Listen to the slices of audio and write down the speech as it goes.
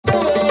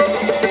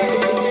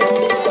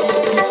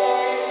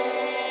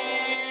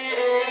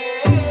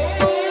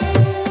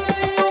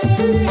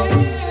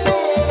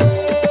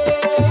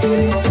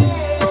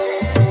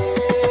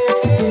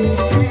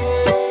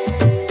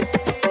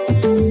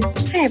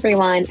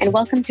everyone, and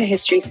welcome to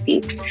History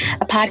Speaks,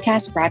 a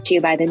podcast brought to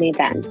you by the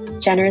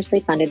NYU, generously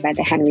funded by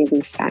the Henry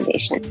Luce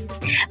Foundation.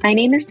 My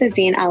name is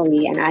Tazeen M,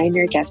 and I am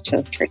your guest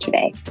host for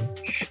today.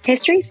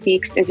 History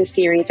Speaks is a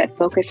series that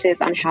focuses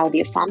on how the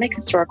Islamic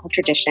historical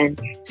tradition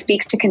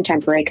speaks to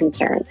contemporary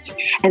concerns.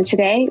 And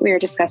today we are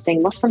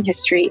discussing Muslim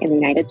history in the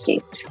United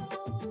States.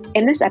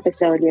 In this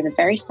episode, we have a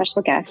very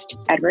special guest,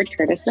 Edward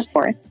Curtis IV,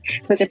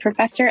 who is a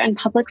professor and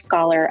public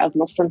scholar of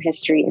Muslim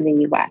history in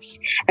the U.S.,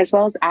 as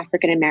well as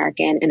African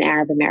American and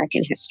Arab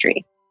American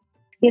history.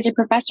 He is a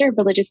professor of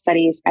religious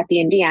studies at the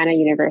Indiana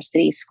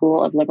University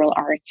School of Liberal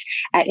Arts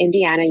at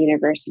Indiana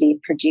University,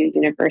 Purdue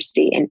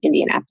University in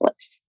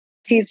Indianapolis.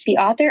 He's the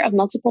author of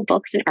multiple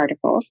books and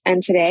articles,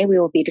 and today we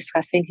will be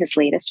discussing his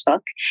latest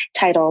book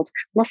titled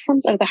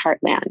Muslims of the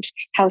Heartland: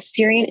 How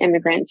Syrian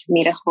Immigrants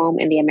Made a Home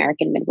in the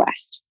American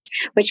Midwest,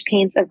 which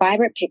paints a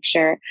vibrant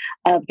picture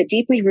of the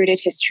deeply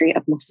rooted history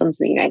of Muslims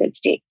in the United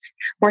States,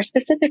 more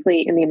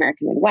specifically in the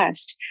American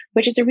Midwest,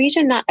 which is a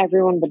region not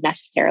everyone would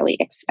necessarily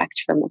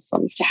expect for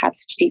Muslims to have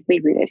such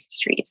deeply rooted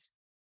histories.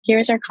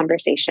 Here's our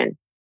conversation.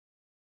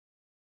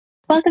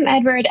 Welcome,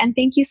 Edward, and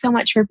thank you so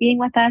much for being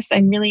with us.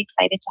 I'm really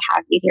excited to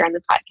have you here on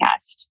the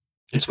podcast.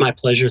 It's my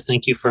pleasure.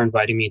 Thank you for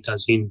inviting me,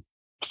 Tazeen.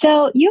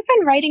 So you've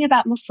been writing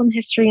about Muslim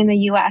history in the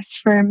U.S.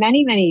 for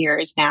many, many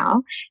years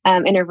now,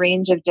 in a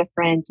range of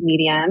different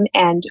medium.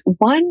 And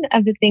one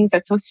of the things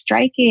that's so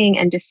striking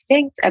and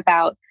distinct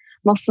about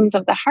Muslims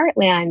of the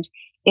Heartland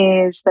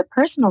is the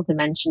personal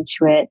dimension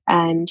to it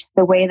and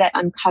the way that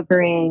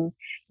uncovering,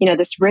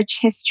 this rich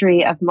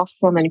history of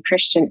Muslim and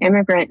Christian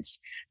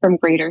immigrants from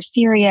Greater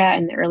Syria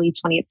in the early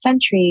 20th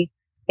century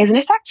is in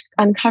effect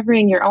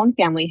uncovering your own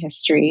family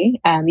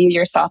history. You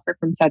yourself are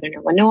from Southern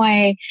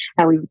Illinois.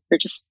 We were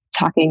just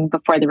talking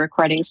before the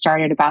recording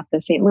started about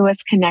the St.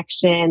 Louis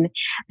connection.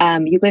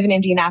 You live in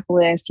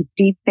Indianapolis, you have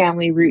deep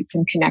family roots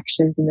and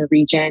connections in the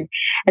region.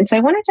 And so I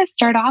wanted to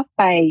start off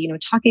by,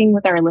 talking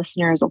with our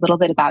listeners a little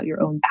bit about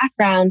your own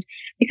background,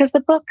 because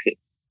the book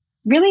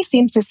really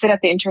seems to sit at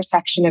the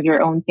intersection of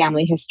your own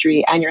family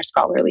history and your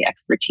scholarly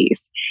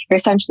expertise. You're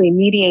essentially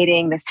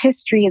mediating this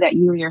history that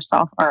you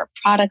yourself are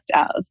a product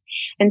of.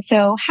 And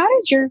so how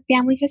did your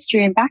family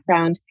history and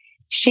background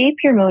shape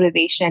your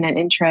motivation and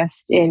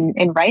interest in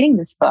writing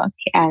this book?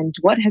 And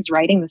what has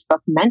writing this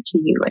book meant to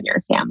you and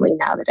your family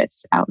now that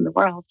it's out in the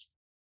world?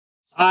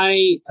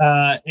 I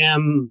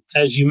am,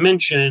 as you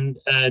mentioned,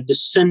 a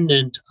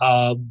descendant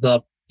of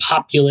the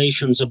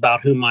populations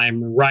about whom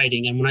I'm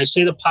writing. And when I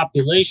say the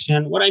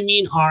population, what I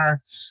mean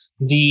are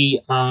the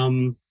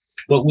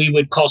what we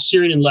would call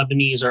Syrian and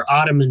Lebanese or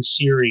Ottoman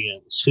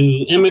Syrians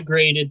who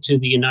immigrated to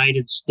the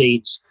United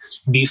States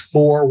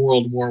before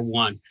World War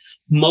I.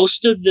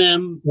 Most of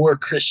them were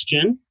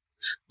Christian,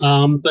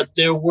 but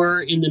there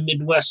were in the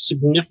Midwest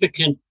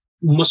significant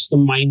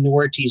Muslim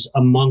minorities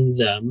among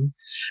them.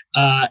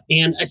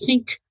 And I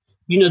think,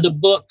 the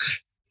book,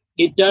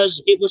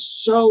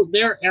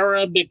 their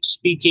Arabic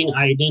speaking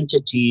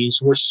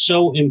identities were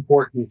so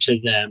important to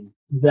them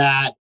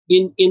that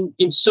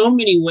in so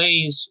many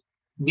ways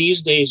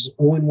these days,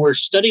 when we're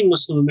studying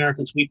Muslim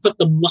Americans, we put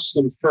the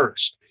Muslim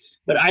first.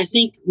 But I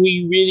think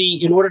we really,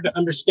 in order to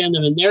understand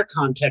them in their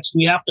context,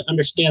 we have to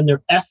understand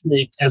their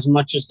ethnic as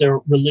much as their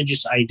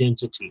religious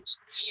identities.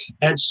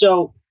 And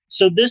so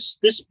this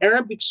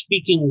Arabic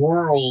speaking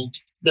world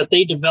that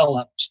they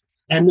developed,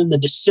 and then the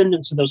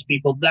descendants of those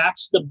people,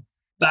 that's the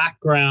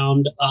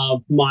background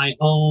of my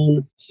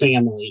own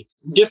family.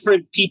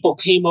 Different people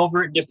came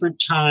over at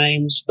different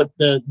times, but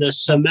the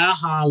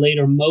Samaha,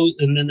 later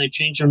and then they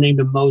changed their name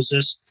to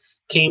Moses,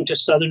 came to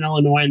Southern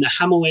Illinois, and the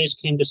Hamaways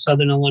came to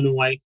Southern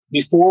Illinois.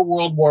 Before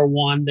World War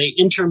I, they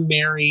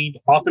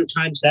intermarried.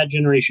 Oftentimes that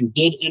generation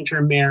did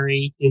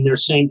intermarry in their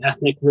same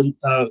ethnic,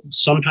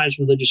 sometimes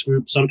religious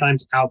group,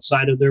 sometimes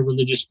outside of their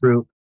religious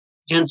group.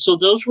 And so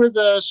those were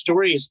the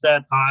stories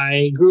that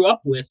I grew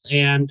up with.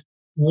 And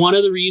one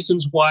of the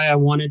reasons why I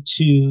wanted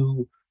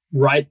to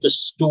write the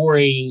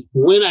story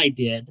when I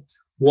did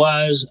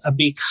was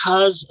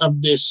because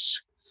of this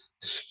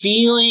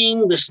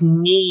feeling, this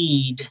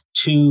need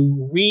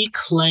to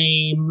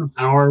reclaim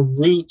our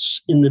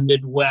roots in the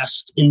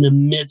Midwest in the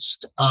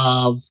midst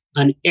of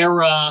an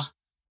era,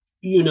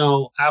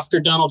 after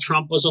Donald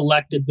Trump was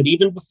elected, but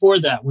even before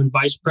that, when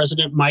Vice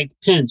President Mike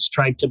Pence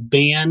tried to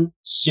ban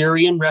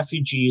Syrian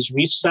refugees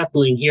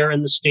resettling here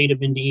in the state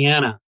of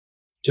Indiana,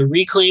 to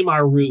reclaim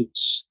our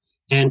roots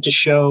and to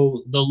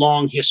show the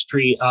long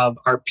history of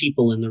our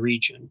people in the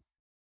region.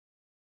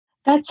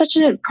 That's such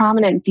a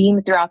prominent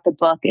theme throughout the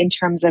book in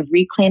terms of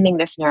reclaiming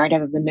this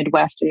narrative of the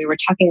Midwest. And we were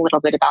talking a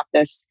little bit about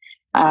this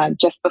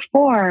just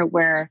before,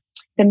 where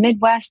the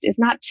Midwest is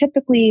not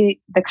typically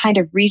the kind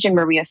of region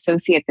where we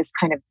associate this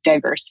kind of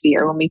diversity,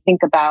 or when we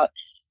think about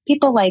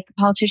people like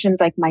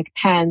politicians like Mike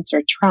Pence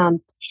or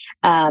Trump.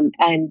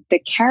 And the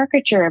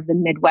caricature of the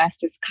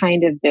Midwest is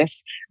kind of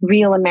this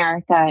real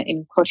America,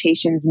 in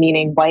quotations,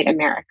 meaning white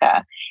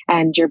America.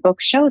 And your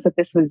book shows that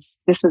this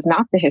was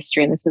not the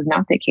history and this was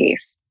not the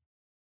case.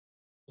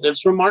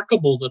 It's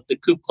remarkable that the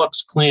Ku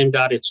Klux Klan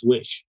got its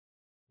wish.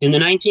 In the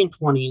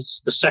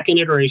 1920s, the second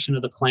iteration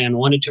of the Klan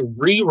wanted to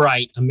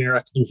rewrite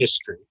American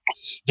history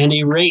and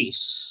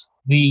erase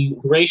the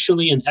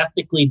racially and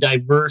ethnically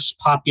diverse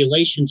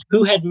populations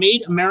who had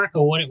made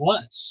America what it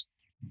was.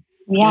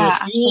 Yeah, who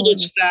had fueled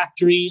its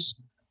factories,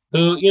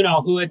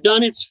 who had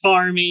done its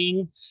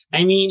farming.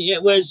 I mean,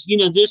 it was,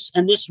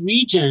 this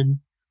region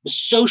was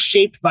so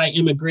shaped by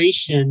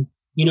immigration,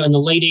 in the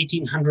late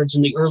 1800s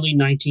and the early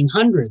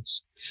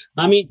 1900s.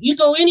 I mean, you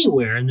go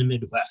anywhere in the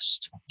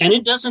Midwest, and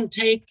it doesn't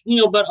take,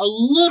 but a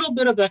little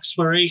bit of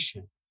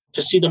exploration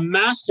to see the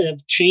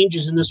massive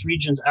changes in this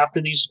region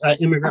after these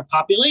immigrant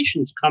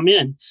populations come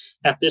in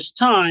at this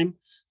time.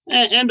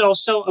 And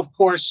also, of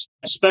course,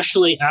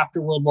 especially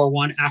after World War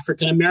I,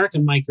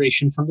 African-American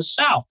migration from the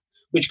South,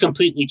 which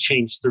completely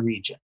changed the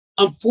region.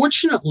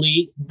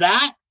 Unfortunately,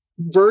 that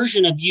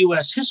version of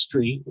U.S.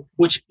 history,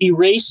 which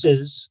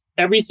erases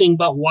everything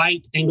but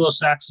white,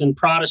 Anglo-Saxon,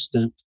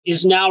 Protestant,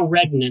 is now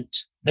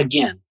regnant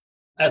again,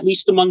 at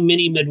least among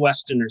many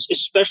Midwesterners,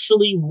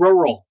 especially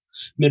rural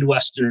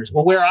Midwesterners.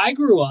 Well, where I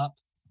grew up,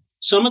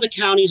 some of the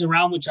counties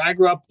around which I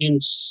grew up in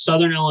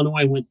Southern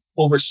Illinois went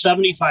over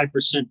 75%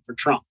 for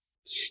Trump.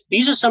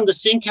 These are some of the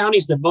same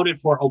counties that voted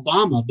for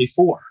Obama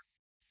before,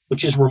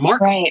 which is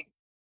remarkable. Right.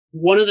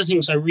 One of the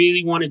things I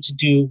really wanted to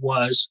do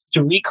was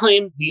to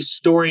reclaim these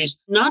stories,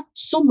 not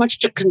so much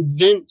to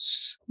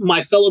convince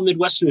my fellow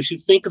Midwesterners who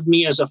think of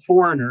me as a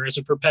foreigner, as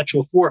a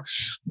perpetual foreigner,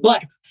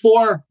 but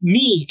for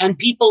me and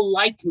people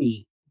like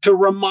me to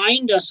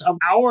remind us of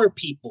our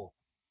people,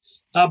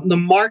 of the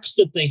marks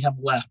that they have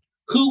left,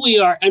 who we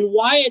are, and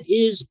why it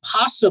is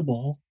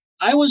possible.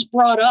 I was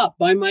brought up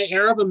by my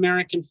Arab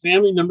American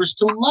family members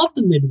to love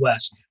the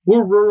Midwest.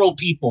 We're rural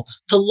people,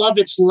 to love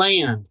its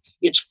land,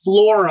 its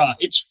flora,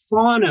 its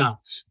fauna.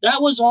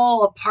 That was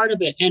all a part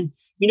of it. And,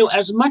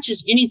 as much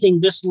as anything,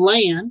 this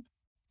land,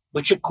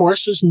 which of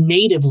course was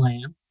native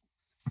land,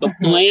 but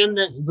land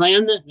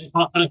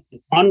that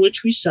on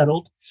which we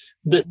settled,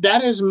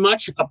 that is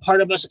much a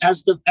part of us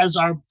as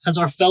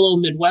our fellow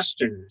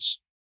Midwesterners.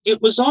 It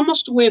was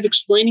almost a way of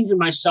explaining to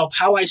myself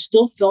how I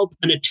still felt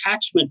an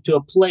attachment to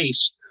a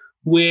place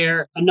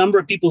where a number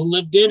of people who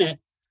lived in it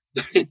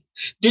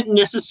didn't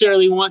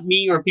necessarily want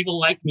me or people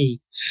like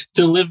me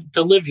to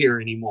live here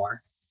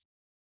anymore.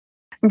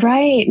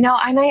 Right. No,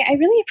 and I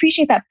really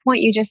appreciate that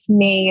point you just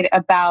made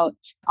about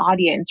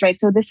audience, right?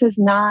 So this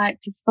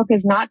book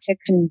is not to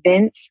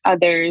convince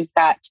others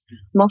that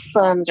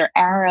Muslims or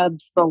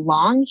Arabs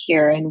belong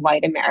here in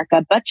white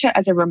America, but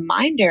as a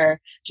reminder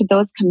to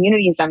those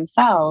communities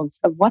themselves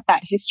of what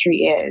that history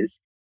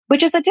is,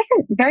 which is a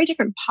very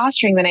different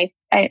posturing than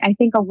I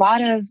think a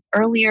lot of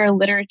earlier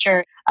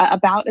literature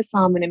about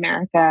Islam in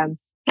America.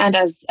 And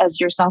as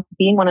yourself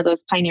being one of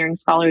those pioneering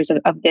scholars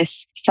of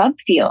this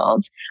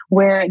subfield,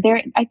 where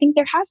I think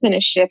there has been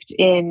a shift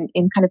in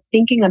kind of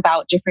thinking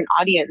about different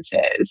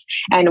audiences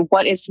and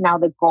what is now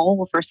the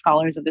goal for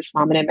scholars of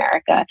Islam in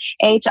America,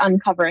 to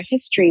uncover a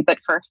history, but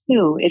for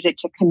who? Is it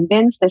to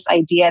convince this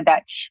idea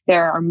that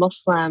there are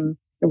Muslim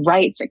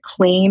rights or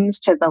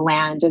claims to the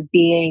land of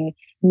being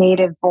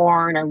native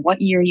born or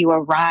what year you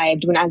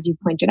arrived, when, as you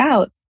pointed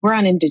out, we're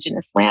on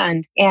indigenous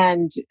land.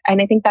 And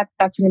I think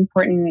that's an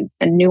important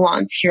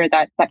nuance here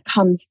that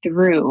comes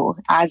through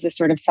as a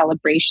sort of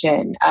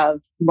celebration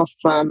of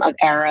Muslim, of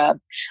Arab,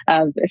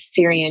 of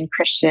Syrian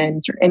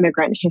Christians or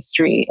immigrant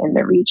history in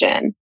the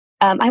region.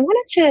 I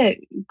wanted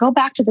to go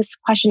back to this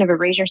question of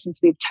erasure since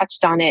we've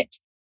touched on it.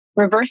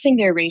 Reversing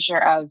the erasure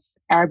of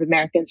Arab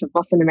Americans, of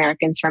Muslim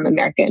Americans from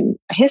American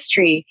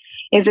history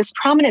is this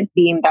prominent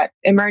theme that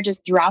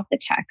emerges throughout the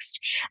text.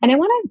 And I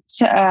wanted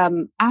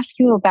to ask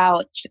you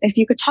about, if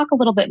you could talk a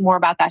little bit more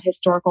about that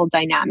historical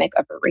dynamic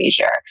of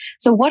erasure.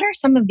 So what are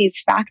some of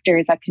these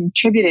factors that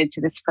contributed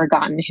to this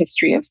forgotten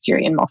history of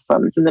Syrian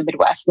Muslims in the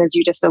Midwest? And as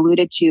you just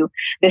alluded to,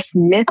 this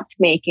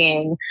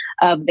myth-making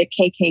of the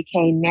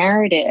KKK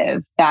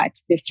narrative that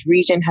this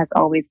region has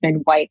always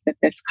been white, that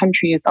this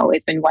country has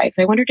always been white.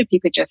 So I wondered if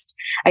you could just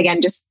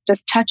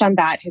touch on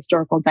that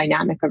historical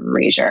dynamic of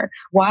erasure.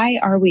 Why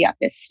are we at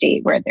this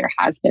state where there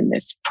has been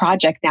this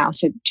project now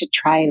to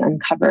try and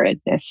uncover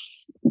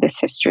this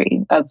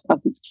history of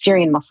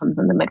Syrian Muslims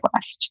in the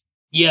Midwest?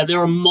 Yeah, there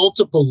are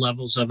multiple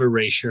levels of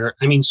erasure.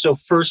 I mean, so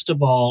first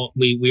of all,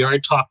 we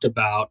already talked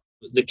about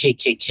the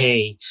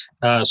KKK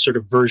sort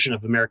of version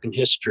of American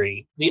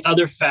history. The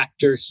other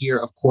factor here,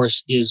 of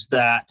course, is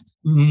that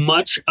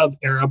much of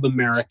Arab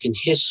American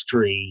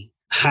history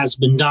has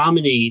been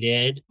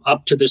dominated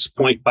up to this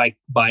point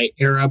by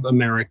Arab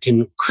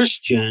American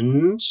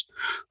Christians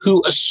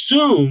who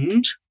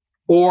assumed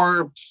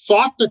or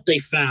thought that they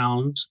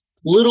found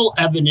little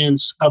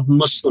evidence of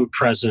Muslim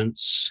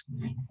presence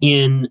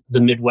in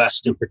the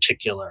Midwest in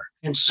particular.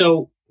 And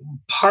so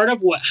part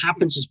of what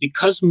happens is,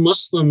 because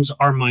Muslims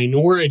are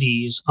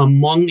minorities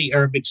among the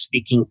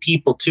Arabic-speaking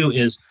people too,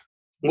 is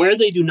where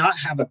they do not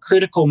have a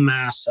critical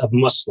mass of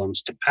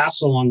Muslims to pass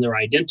along their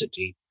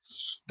identity,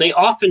 they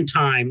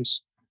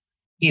oftentimes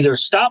either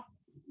stop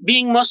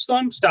being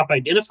Muslim, stop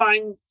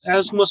identifying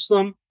as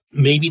Muslim,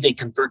 Maybe they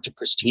convert to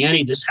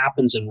Christianity. This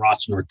happens in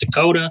Ross, North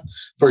Dakota,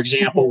 for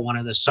example, one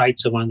of the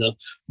sites of one of the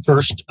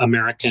first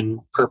American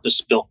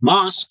purpose-built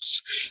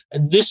mosques.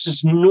 This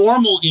is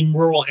normal in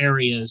rural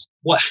areas.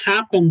 What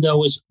happened,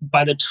 though, is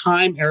by the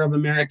time Arab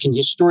American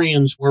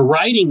historians were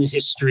writing the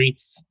history,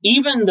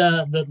 even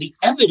the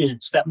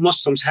evidence that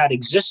Muslims had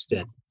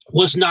existed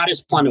was not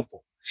as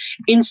plentiful.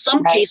 In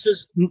some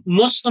cases,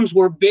 Muslims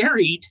were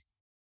buried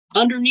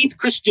underneath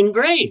Christian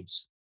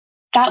graves.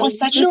 That was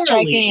such a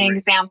striking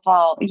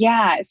example.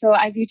 Yeah. So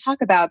as you talk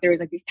about, there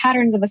was like these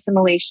patterns of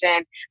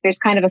assimilation. There's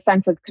kind of a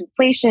sense of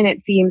conflation,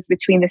 it seems,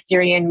 between the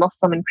Syrian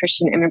Muslim and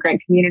Christian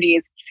immigrant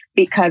communities,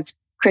 because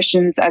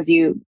Christians, as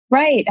you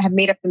write, have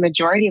made up the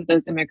majority of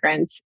those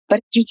immigrants.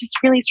 But there's this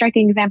really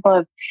striking example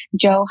of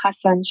Joe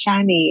Hassan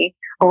Shami,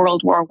 a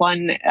World War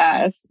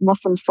I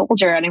Muslim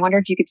soldier. And I wonder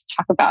if you could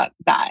talk about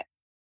that.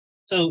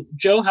 So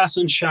Joe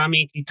Hassan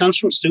Shami, he comes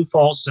from Sioux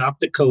Falls, South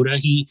Dakota.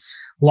 He,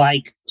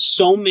 like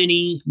so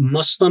many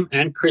Muslim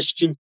and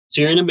Christian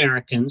Syrian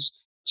Americans,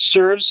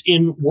 serves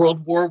in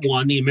World War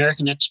I, the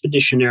American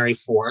Expeditionary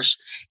Force.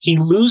 He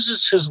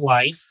loses his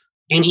life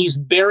and he's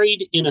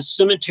buried in a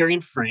cemetery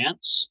in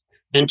France.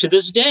 And to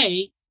this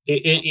day,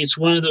 it's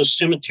one of those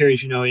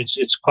cemeteries,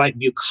 it's quite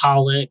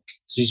bucolic.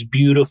 It's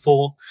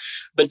beautiful.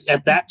 But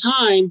at that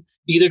time,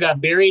 either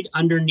got buried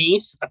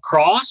underneath a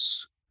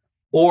cross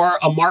or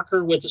a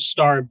marker with a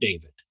Star of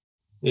David.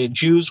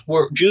 Jews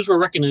were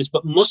recognized,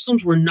 but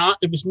Muslims were not.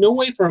 There was no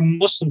way for a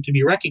Muslim to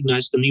be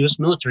recognized in the U.S.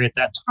 military at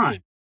that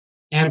time.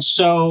 And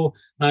so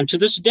to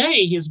this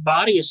day, his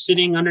body is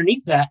sitting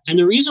underneath that. And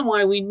the reason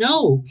why we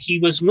know he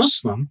was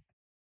Muslim,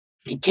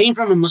 he came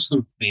from a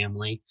Muslim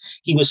family.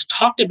 He was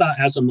talked about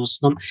as a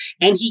Muslim.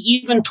 And he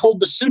even told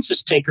the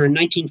census taker in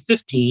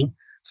 1915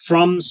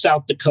 from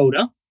South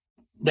Dakota,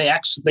 they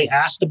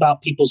asked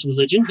about people's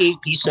religion.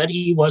 He said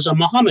he was a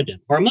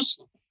Mohammedan or a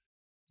Muslim.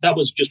 That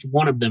was just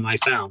one of them I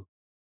found.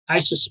 I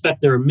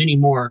suspect there are many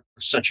more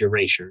such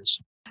erasures.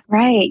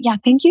 Right. Yeah.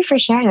 Thank you for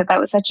sharing that. That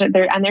was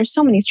and there's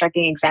so many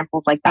striking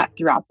examples like that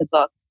throughout the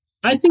book.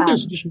 I think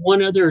there's just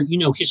one other,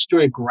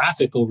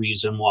 historiographical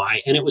reason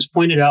why, and it was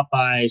pointed out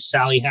by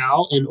Sally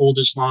Howe in Old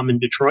Islam in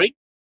Detroit.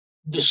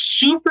 The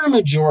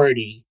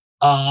supermajority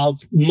of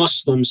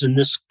Muslims in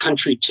this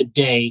country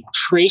today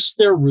trace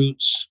their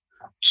roots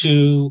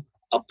to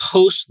a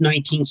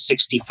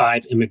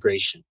post-1965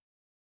 immigration.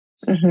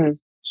 Mm-hmm.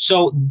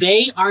 So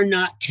they are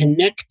not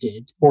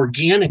connected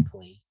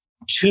organically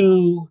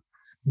to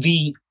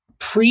the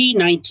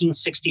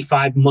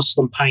pre-1965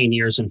 Muslim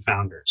pioneers and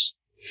founders.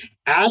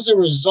 As a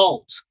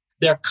result,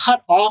 they're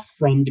cut off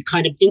from the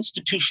kind of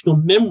institutional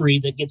memory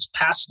that gets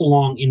passed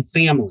along in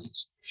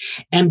families.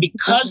 And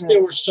because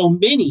there were so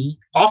many,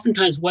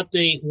 oftentimes what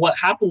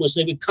happened was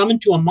they would come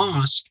into a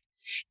mosque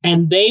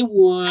and they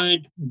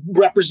would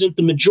represent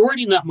the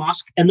majority in that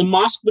mosque, and the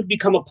mosque would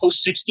become a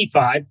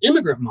post-65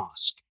 immigrant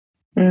mosque.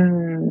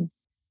 Mm.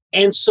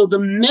 And so the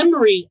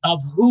memory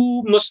of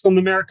who Muslim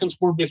Americans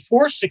were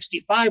before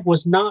 65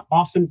 was not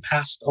often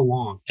passed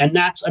along. And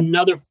that's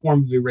another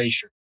form of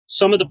erasure.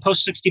 Some of the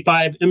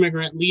post-65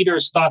 immigrant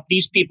leaders thought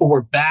these people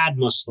were bad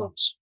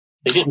Muslims.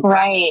 They didn't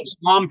practice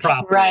Islam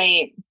properly.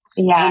 Right.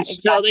 Yeah. And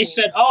so they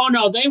said, oh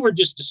no, they were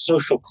just a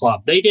social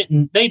club. They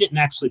didn't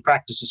actually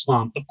practice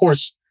Islam. Of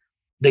course,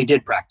 they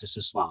did practice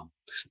Islam,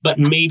 but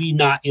maybe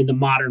not in the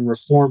modern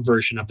reform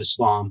version of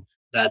Islam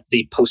that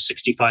the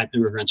post-65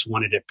 immigrants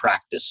wanted it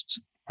practiced,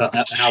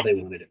 how they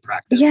wanted it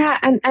practiced. Yeah,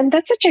 and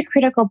that's such a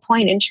critical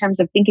point in terms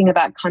of thinking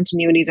about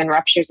continuities and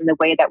ruptures in the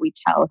way that we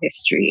tell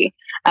history,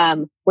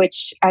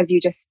 which, as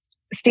you just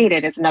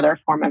stated, is another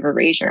form of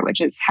erasure, which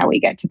is how we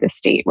get to this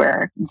state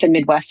where the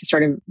Midwest is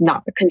sort of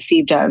not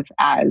conceived of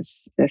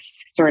as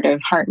this sort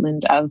of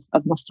heartland of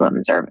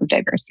Muslims or of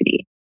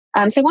diversity.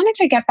 So I wanted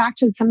to get back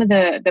to some of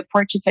the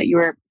portraits that you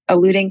were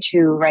alluding to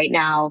right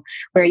now,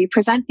 where you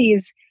present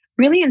these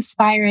really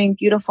inspiring,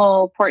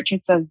 beautiful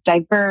portraits of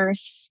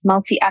diverse,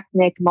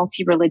 multi-ethnic,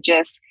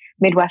 multi-religious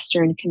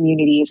Midwestern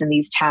communities in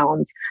these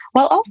towns,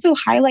 while also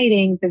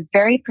highlighting the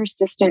very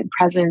persistent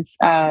presence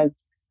of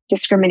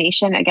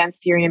discrimination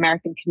against Syrian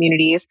American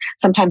communities,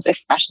 sometimes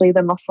especially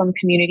the Muslim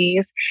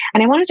communities.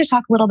 And I wanted to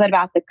talk a little bit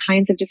about the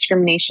kinds of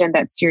discrimination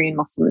that Syrian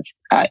Muslims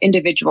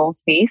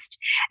individuals faced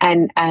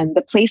and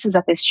the places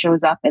that this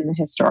shows up in the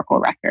historical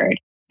record.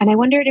 And I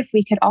wondered if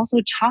we could also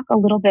talk a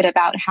little bit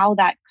about how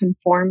that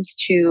conforms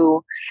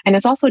to, and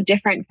is also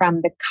different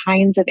from, the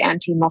kinds of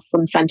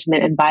anti-Muslim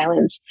sentiment and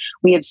violence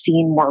we have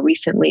seen more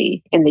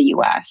recently in the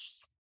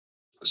U.S.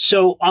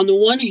 So on the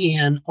one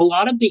hand, a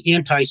lot of the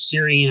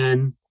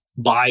anti-Syrian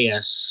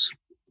bias,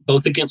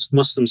 both against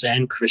Muslims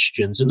and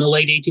Christians in the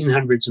late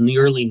 1800s and the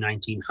early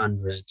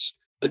 1900s,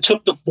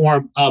 took the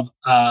form of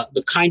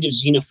the kind of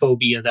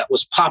xenophobia that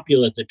was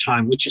popular at the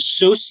time, which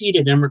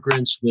associated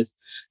immigrants with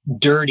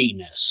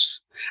dirtiness.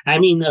 I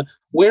mean,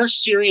 where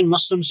Syrian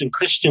Muslims and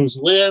Christians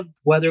lived,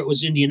 whether it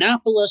was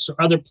Indianapolis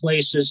or other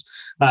places,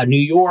 New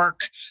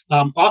York,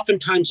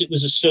 oftentimes it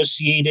was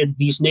associated,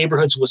 these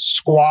neighborhoods, with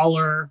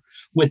squalor,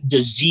 with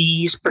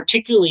disease,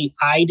 particularly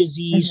eye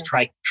disease,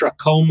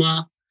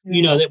 trachoma.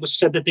 That was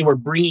said that they were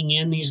bringing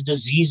in these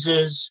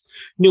diseases.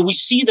 We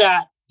see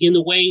that in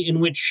the way in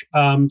which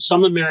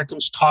some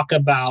Americans talk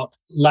about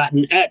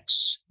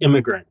Latinx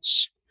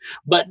immigrants.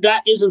 But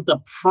that isn't the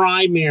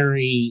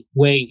primary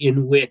way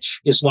in which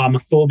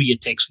Islamophobia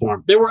takes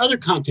form. There were other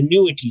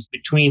continuities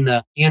between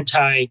the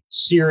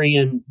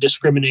anti-Syrian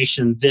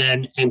discrimination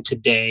then and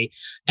today.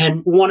 And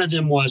one of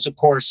them was, of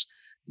course,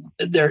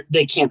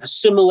 they can't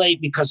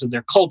assimilate because of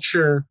their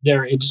culture.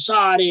 They're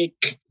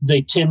exotic.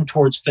 They tend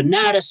towards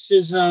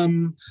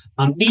fanaticism.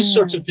 These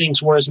sorts of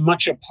things were as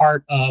much a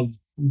part of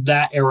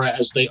that era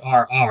as they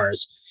are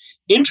ours.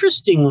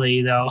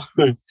 Interestingly, though,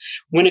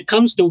 when it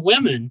comes to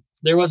women,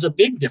 there was a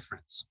big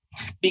difference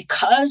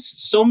because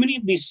so many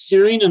of these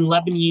Syrian and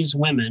Lebanese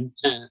women,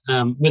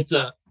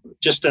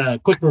 just a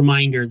quick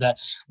reminder that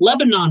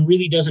Lebanon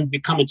really doesn't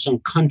become its own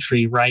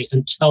country, right,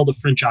 until the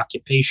French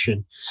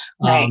occupation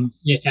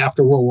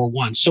after World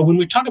War I. So when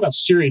we talk about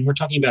Syrian, we're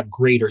talking about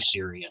Greater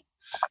Syrian,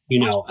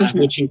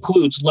 which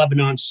includes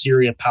Lebanon,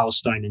 Syria,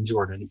 Palestine, and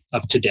Jordan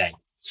of today.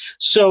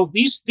 So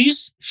these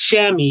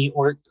Shami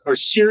or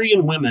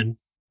Syrian women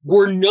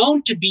were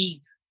known to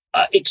be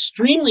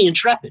extremely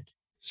intrepid.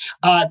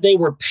 They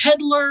were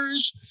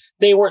peddlers.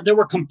 There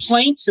were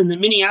complaints in the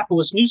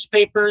Minneapolis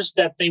newspapers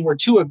that they were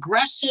too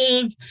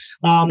aggressive,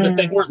 that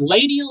they weren't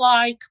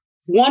ladylike.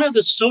 One of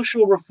the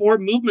social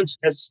reform movements,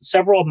 as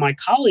several of my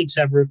colleagues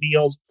have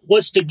revealed,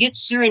 was to get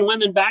Syrian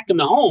women back in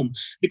the home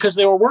because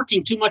they were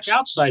working too much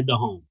outside the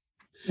home.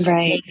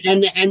 Right.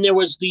 And there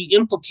was the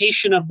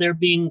implication of there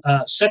being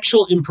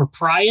sexual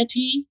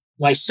impropriety,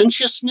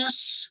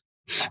 licentiousness.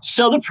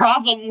 So the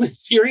problem with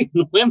Syrian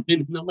women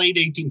in the late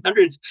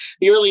 1800s,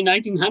 the early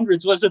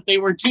 1900s, was that they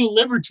were too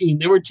libertine.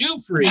 They were too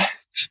free,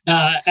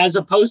 as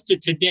opposed to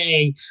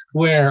today,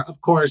 where,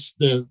 of course,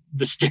 the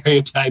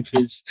stereotype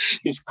is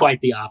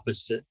quite the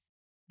opposite.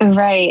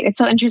 Right. It's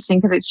so interesting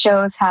because it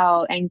shows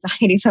how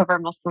anxieties over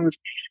Muslims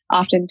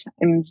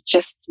oftentimes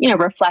just,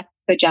 reflect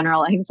the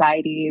general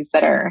anxieties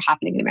that are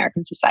happening in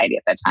American society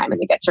at that time. And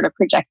they get sort of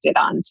projected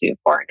onto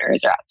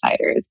foreigners or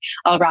outsiders,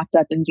 all wrapped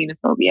up in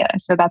xenophobia.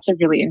 So that's a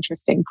really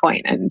interesting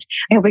point. And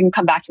I hope we can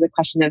come back to the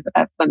question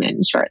of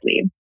women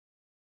shortly.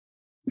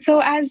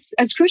 So as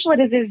crucial it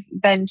is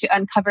then to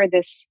uncover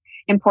this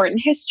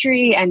important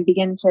history and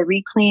begin to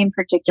reclaim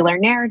particular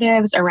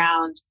narratives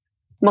around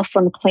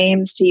Muslim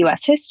claims to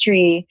U.S.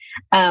 history,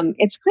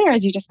 it's clear,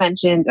 as you just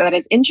mentioned, that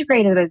as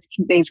integrated as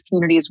these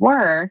communities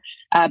were,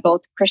 both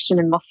Christian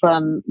and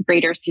Muslim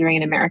Greater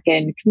Syrian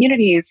American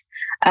communities,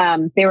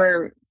 they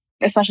were,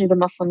 especially the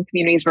Muslim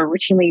communities, were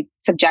routinely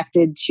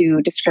subjected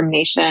to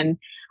discrimination,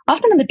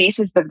 often on the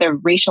basis of their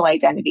racial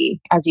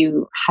identity, as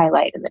you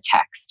highlight in the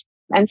text.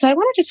 And so I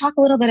wanted to talk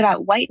a little bit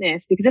about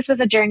whiteness, because this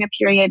was during a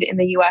period in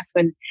the U.S.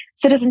 when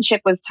citizenship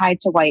was tied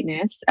to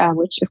whiteness,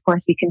 which, of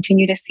course, we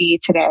continue to see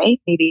today,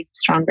 maybe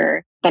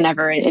stronger than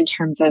ever in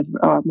terms of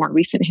more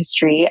recent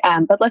history.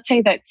 But let's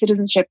say that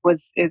citizenship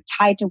is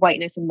tied to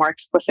whiteness in more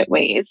explicit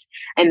ways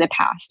in the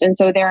past. And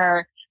so there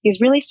are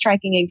these really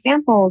striking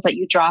examples that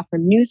you draw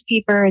from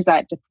newspapers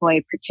that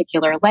deploy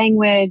particular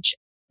language.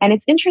 And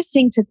it's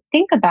interesting to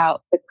think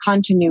about the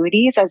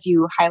continuities, as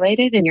you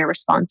highlighted in your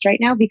response right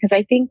now, because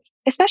I think,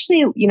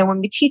 especially, when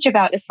we teach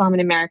about Islam in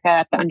America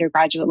at the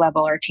undergraduate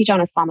level or teach on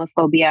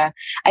Islamophobia,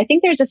 I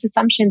think there's this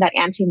assumption that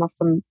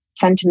anti-Muslim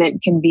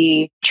sentiment can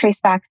be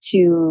traced back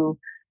to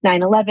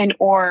 9/11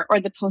 or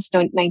the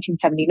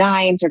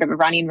post-1979 sort of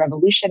Iranian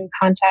Revolution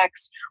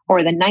context,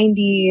 or the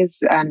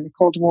 90s, the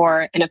Cold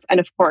War. And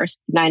of course,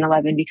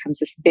 9/11 becomes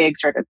this big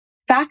sort of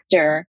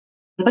factor.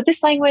 But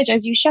this language,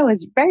 as you show,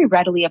 is very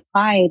readily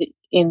applied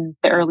in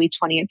the early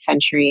 20th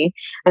century.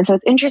 And so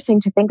it's interesting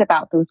to think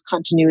about those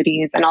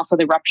continuities and also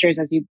the ruptures,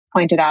 as you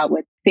pointed out,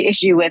 with the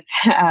issue with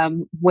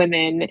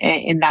women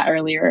in that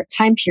earlier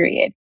time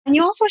period. And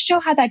you also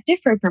show how that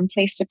differed from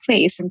place to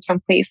place, in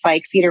some place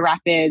like Cedar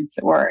Rapids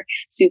or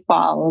Sioux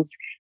Falls.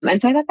 And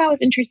so I thought that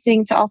was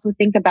interesting to also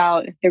think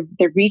about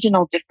the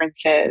regional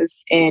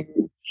differences in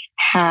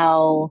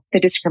how the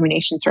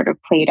discrimination sort of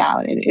played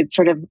out. It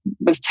sort of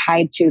was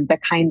tied to the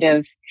kind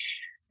of,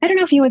 I don't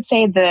know if you would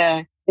say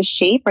the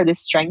shape or the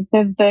strength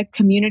of the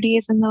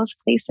communities in those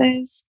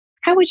places.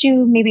 How would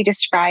you maybe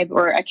describe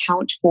or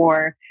account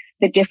for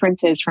the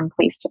differences from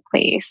place to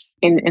place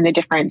in the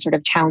different sort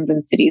of towns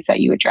and cities that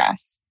you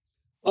address?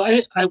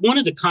 Well, one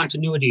of the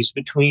continuities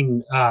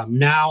between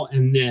now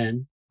and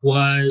then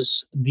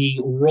was the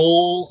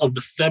role of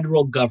the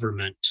federal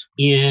government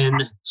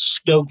in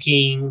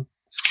stoking,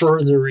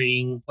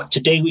 furthering what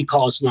today we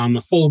call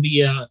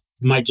Islamophobia.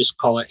 You might just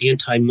call it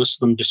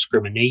anti-Muslim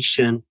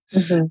discrimination.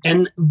 Mm-hmm.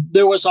 And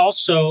there was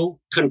also,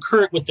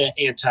 concurrent with the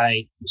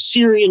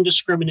anti-Syrian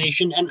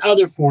discrimination and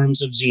other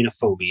forms of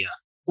xenophobia.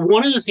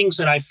 One of the things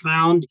that I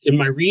found in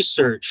my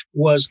research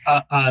was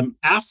an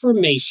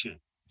affirmation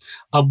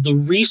of the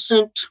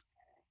recent,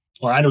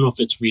 or I don't know if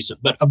it's recent,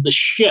 but of the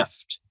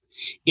shift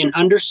in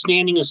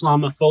understanding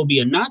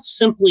Islamophobia, not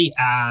simply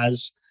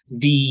as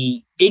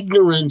the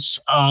ignorance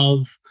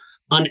of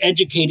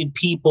uneducated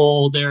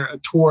people there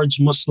towards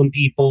Muslim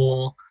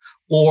people,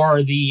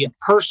 or the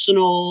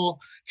personal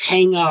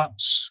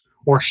hang-ups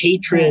or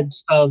hatred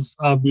of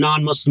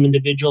non-Muslim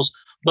individuals,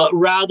 but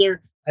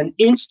rather an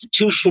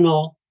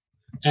institutional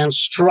and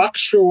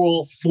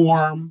structural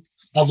form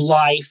of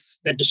life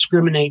that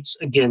discriminates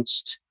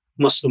against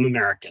Muslim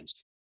Americans.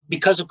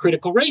 Because of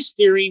critical race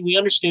theory, we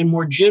understand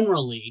more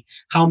generally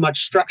how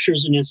much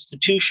structures and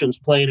institutions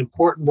play an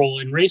important role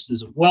in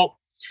racism. Well,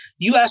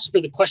 you asked for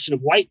the question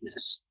of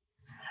whiteness.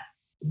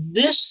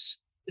 This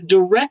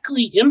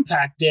directly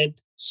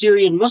impacted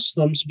Syrian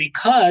Muslims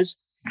because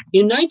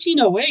in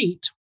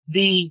 1908,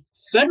 the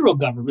federal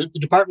government, the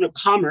Department of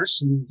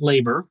Commerce and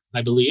Labor,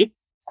 I believe,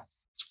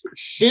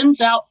 sends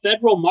out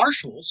federal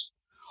marshals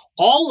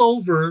all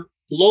over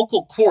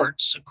local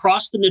courts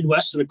across the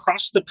Midwest and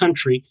across the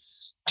country,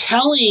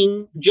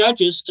 telling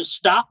judges to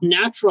stop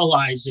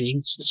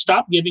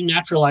giving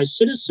naturalized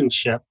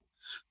citizenship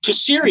to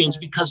Syrians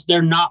because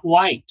they're not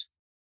white.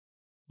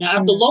 Now,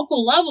 at the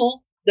local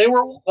level, they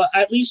were,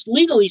 at least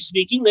legally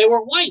speaking, they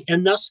were white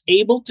and thus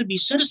able to be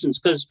citizens.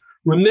 Because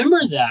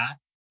remember that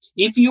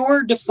if you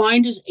were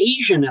defined as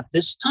Asian at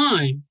this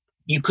time,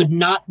 you could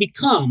not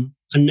become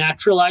a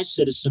naturalized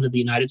citizen of the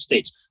United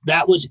States.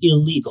 That was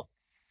illegal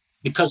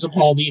because of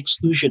all the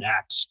exclusion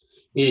acts,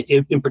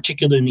 in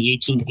particular in the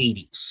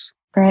 1880s.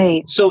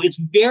 Right. So it's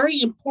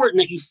very important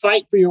that you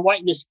fight for your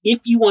whiteness if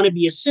you want to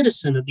be a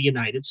citizen of the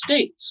United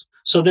States.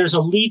 So there's a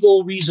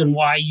legal reason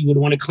why you would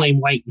want to claim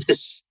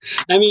whiteness.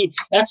 I mean,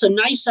 that's a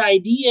nice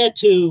idea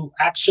to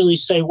actually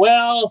say,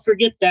 well,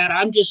 forget that.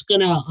 I'm just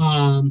going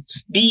to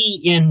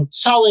be in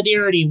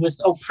solidarity with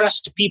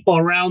oppressed people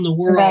around the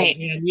world. Right.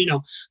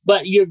 And,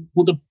 but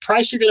the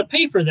price you're going to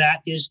pay for that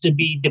is to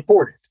be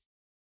deported.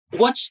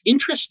 What's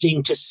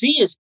interesting to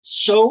see is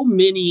so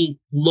many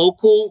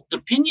local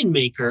opinion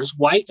makers,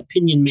 white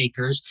opinion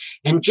makers,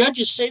 and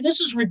judges say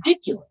this is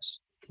ridiculous.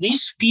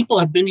 These people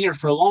have been here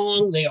for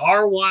long. They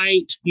are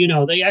white.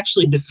 They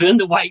actually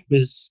defend the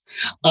whiteness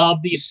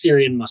of these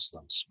Syrian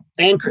Muslims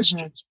and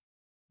Christians.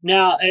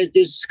 Now, it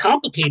is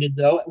complicated,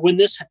 though. When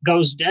this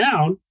goes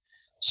down,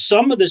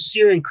 some of the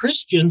Syrian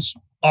Christians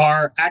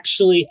are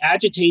actually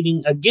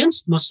agitating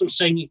against Muslims,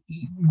 saying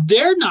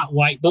they're not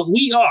white, but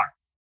we are.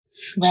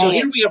 Right. So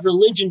here we have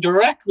religion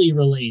directly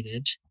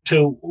related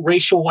to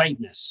racial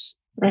whiteness,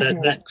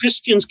 that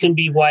Christians can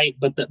be white,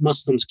 but that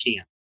Muslims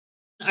can't.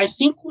 I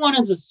think one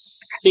of the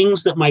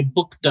things that my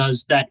book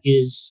does that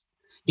is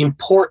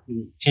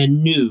important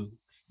and new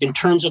in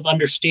terms of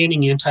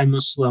understanding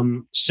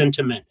anti-Muslim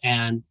sentiment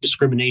and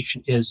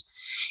discrimination is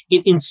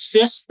it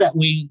insists that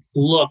we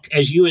look,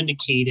 as you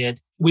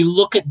indicated, we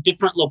look at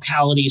different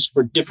localities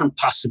for different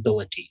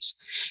possibilities.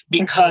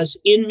 Because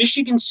in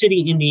Michigan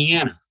City,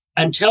 Indiana,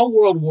 until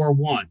World War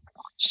I,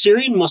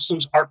 Syrian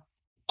Muslims are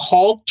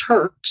called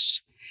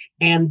Turks,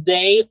 and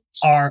they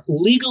are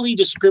legally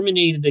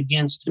discriminated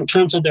against in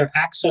terms of their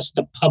access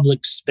to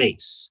public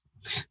space.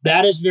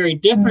 That is very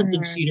different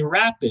than Cedar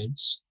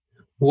Rapids,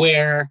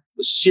 where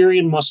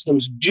Syrian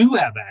Muslims do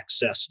have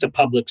access to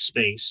public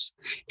space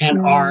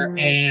and are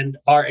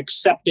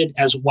accepted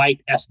as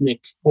white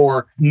ethnic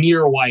or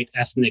near white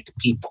ethnic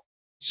people.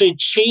 So it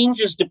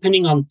changes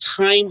depending on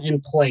time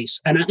and place.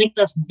 And I think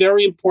that's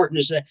very important,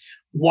 is that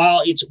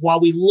while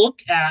we look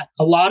at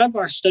a lot of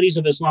our studies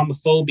of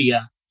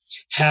Islamophobia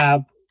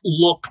have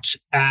looked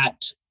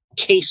at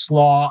case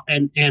law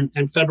and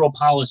federal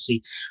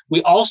policy,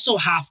 we also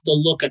have to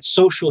look at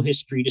social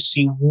history to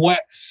see what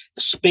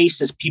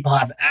spaces people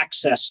have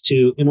access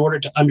to in order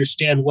to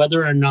understand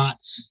whether or not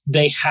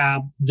they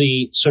have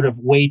the sort of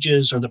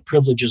wages or the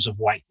privileges of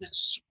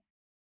whiteness.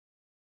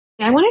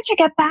 I wanted to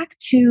get back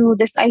to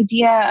this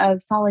idea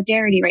of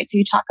solidarity, right? So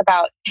you talk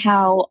about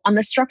how on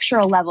the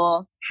structural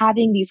level,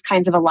 having these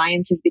kinds of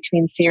alliances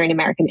between Syrian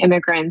American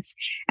immigrants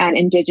and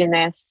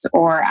indigenous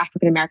or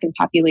African American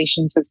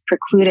populations was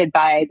precluded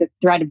by the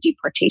threat of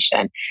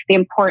deportation. The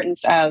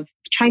importance of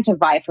trying to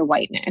vie for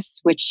whiteness,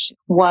 which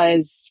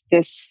was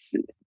this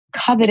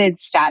coveted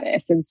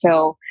status. And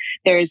so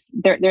they're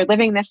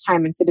living this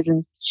time when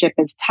citizenship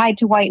is tied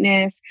to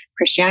whiteness,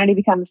 Christianity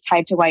becomes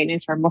tied to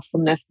whiteness, or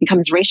Muslimness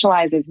becomes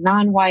racialized as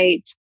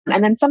non-white.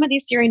 And then some of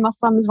these Syrian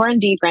Muslims were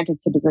indeed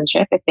granted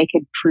citizenship if they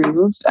could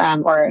prove,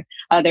 or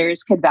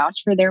others could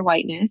vouch for their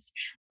whiteness.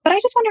 But I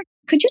just wonder,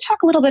 could you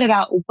talk a little bit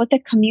about what the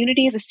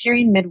communities, the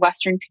Syrian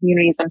Midwestern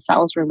communities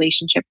themselves'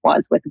 relationship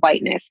was with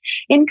whiteness,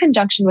 in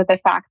conjunction with the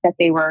fact that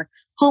they were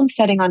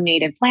homesteading on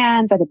native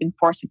lands that had been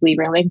forcibly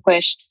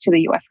relinquished to the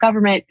U.S.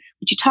 government,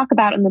 which you talk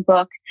about in the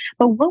book.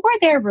 But what were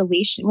their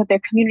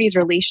communities'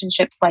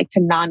 relationships like to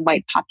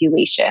non-white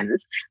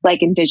populations,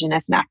 like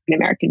indigenous and African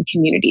American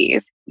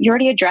communities? You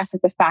already addressed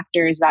the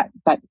factors that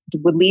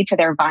would lead to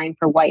their vying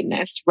for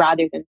whiteness,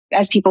 rather than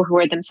as people who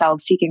were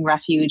themselves seeking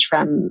refuge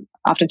from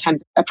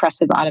oftentimes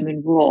oppressive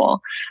Ottoman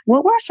rule.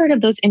 What were sort of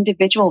those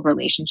individual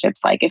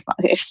relationships like,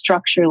 if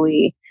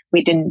structurally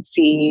we didn't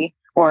see?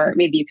 Or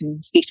maybe you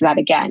can speak to that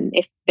again,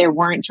 if there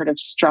weren't sort of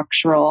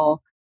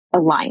structural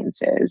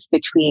alliances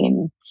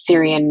between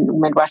Syrian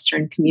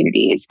Midwestern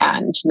communities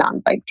and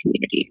non-white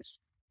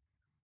communities.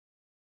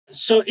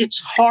 So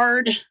it's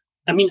hard.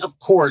 I mean, of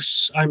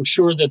course, I'm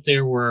sure that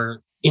there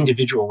were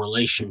individual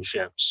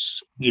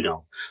relationships,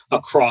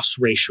 across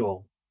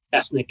racial,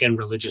 ethnic, and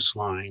religious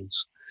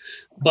lines.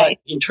 But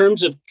in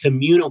terms of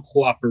communal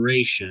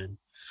cooperation,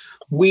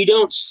 we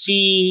don't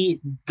see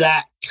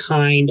that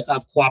kind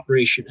of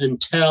cooperation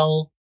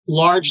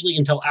largely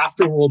until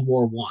after World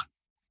War I.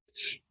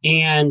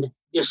 And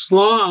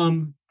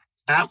Islam,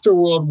 after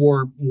World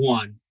War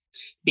I,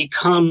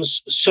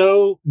 becomes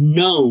so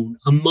known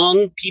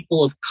among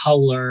people of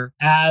color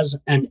as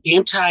an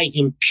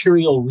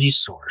anti-imperial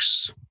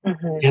resource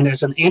and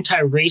as an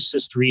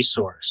anti-racist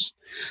resource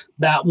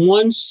that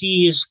one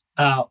sees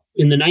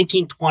in the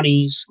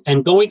 1920s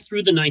and going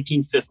through the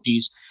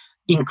 1950s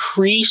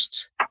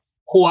increased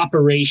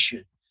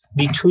cooperation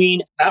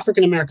between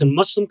African American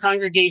Muslim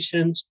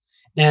congregations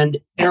and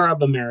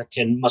Arab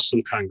American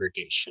Muslim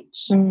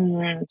congregations.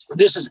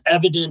 This is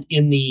evident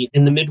in the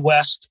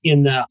Midwest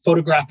in the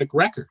photographic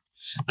record.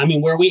 I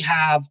mean, where we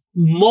have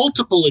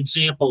multiple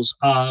examples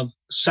of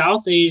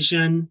South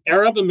Asian,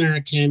 Arab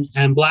American,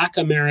 and Black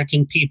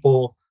American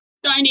people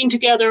dining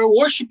together,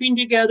 worshiping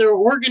together,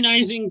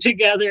 organizing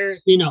together,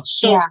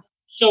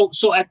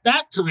 So at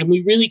that time,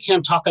 we really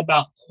can talk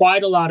about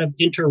quite a lot of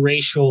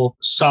interracial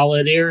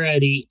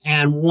solidarity.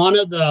 And one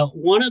of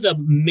the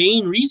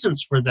main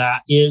reasons for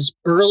that is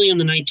early in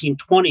the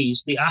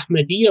 1920s, the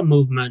Ahmadiyya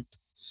movement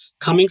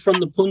coming from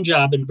the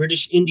Punjab in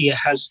British India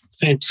has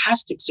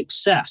fantastic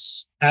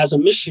success as a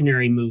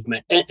missionary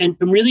movement and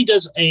really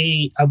does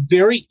a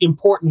very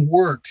important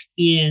work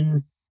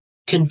in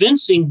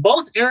convincing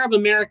both Arab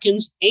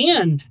Americans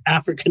and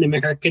African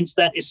Americans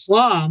that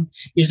Islam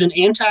is an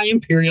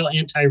anti-imperial,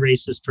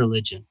 anti-racist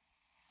religion.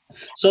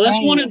 So that's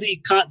one of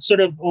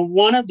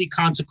the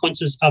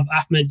consequences of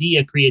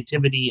Ahmadiyya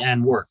creativity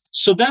and work.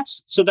 So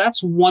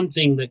that's one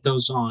thing that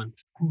goes on.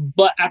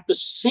 But at the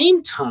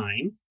same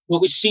time,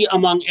 what we see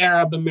among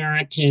Arab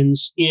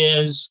Americans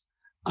is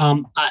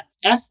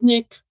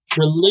ethnic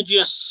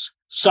religious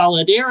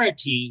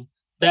solidarity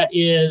that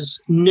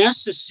is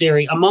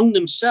necessary among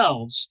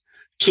themselves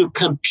to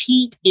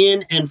compete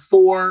in and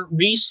for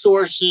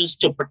resources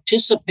to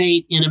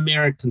participate in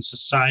American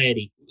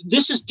society.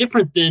 This is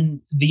different than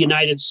the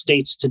United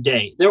States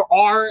today. There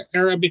are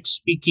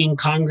Arabic-speaking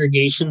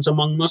congregations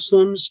among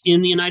Muslims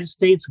in the United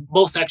States,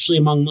 both actually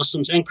among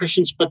Muslims and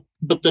Christians, but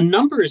the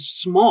number is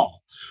small.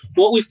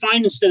 What we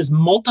find instead is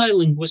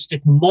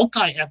multilinguistic,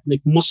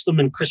 multi-ethnic Muslim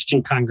and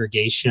Christian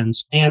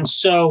congregations. And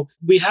so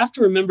we have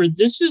to remember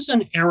this is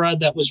an era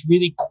that was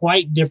really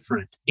quite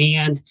different.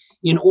 And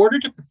in order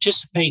to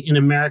participate in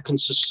American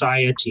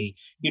society,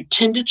 you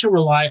tended to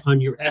rely on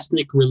your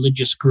ethnic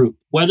religious group,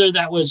 whether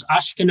that was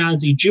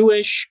Ashkenazi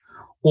Jewish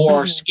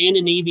or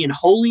Scandinavian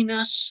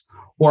holiness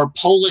or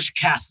Polish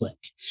Catholic.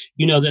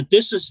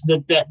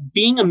 That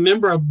being a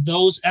member of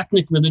those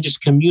ethnic religious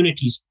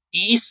communities,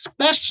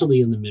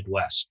 especially in the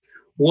Midwest,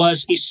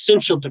 was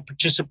essential to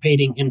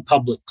participating in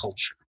public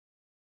culture.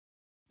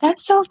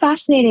 That's so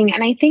fascinating.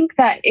 And I think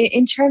that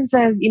in terms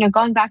of,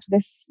 going back to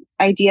this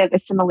idea of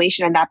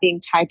assimilation and that being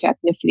tied to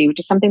ethnicity, which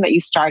is something that you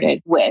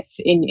started with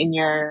in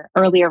your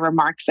earlier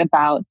remarks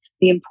about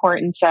the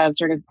importance of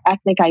sort of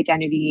ethnic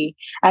identity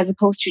as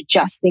opposed to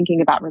just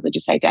thinking about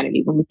religious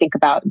identity when we think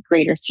about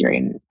greater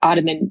Syrian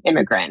Ottoman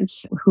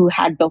immigrants who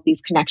had built these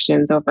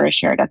connections over a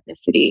shared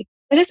ethnicity.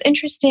 It's just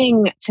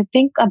interesting to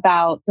think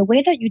about the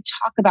way that you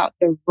talk about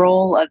the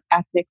role of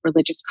ethnic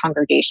religious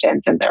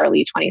congregations in the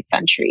early 20th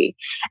century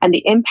and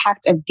the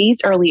impact of these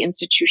early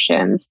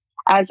institutions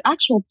as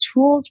actual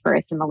tools for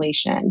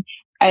assimilation.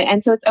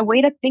 And so it's a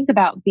way to think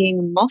about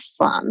being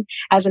Muslim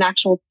as an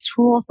actual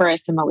tool for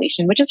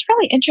assimilation, which is a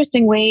really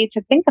interesting way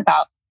to think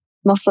about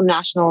Muslim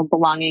national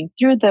belonging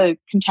through the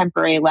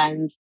contemporary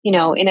lens, in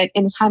a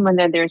time when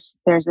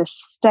there's a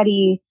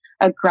steady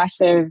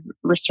aggressive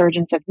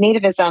resurgence of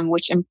nativism,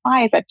 which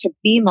implies that to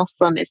be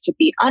Muslim is to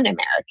be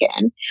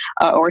un-American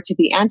or to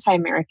be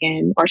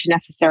anti-American or to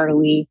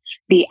necessarily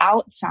be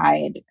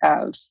outside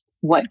of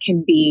what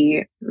can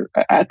be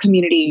a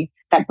community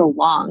that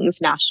belongs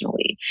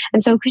nationally.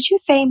 And so could you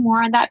say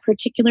more on that,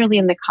 particularly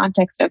in the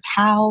context of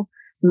how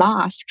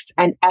mosques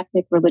and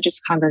ethnic religious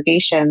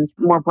congregations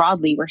more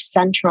broadly were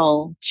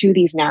central to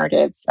these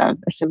narratives of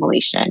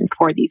assimilation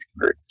for these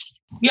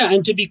groups? Yeah,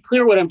 and to be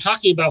clear what I'm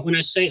talking about when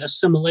I say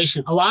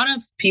assimilation, a lot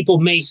of people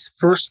may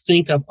first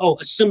think of,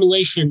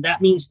 assimilation,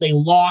 that means they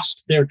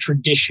lost their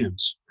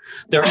traditions,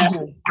 their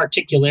ethnic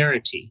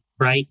particularity,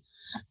 right?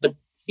 But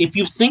if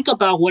you think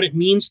about what it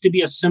means to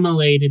be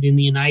assimilated in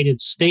the United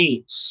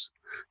States,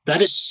 that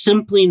is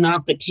simply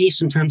not the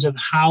case in terms of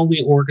how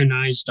we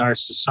organized our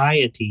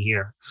society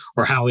here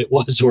or how it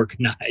was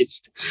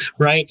organized,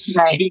 right?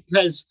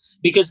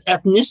 Because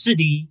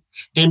ethnicity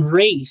and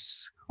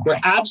race were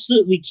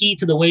absolutely key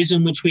to the ways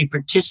in which we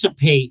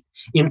participate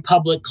in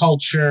public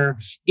culture,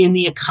 in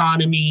the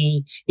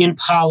economy, in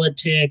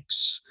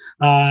politics,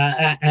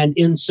 and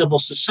in civil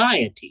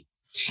society.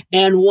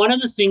 And one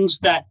of the things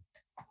that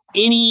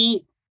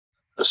any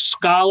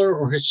scholar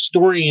or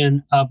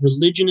historian of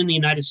religion in the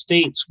United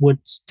States would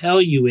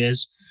tell you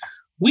is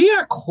we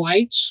are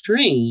quite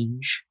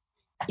strange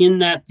in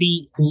that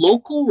the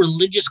local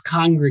religious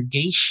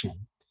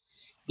congregation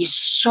is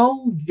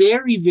so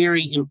very,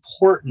 very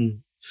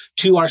important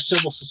to our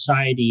civil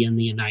society in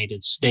the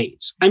United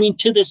States. I mean,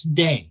 to this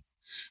day,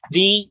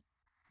 the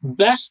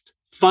best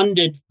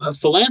funded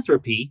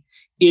philanthropy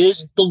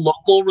is the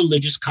local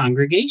religious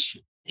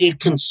congregation. It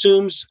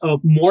consumes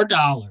more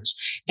dollars.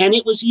 And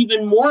it was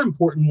even more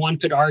important, one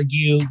could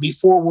argue,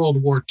 before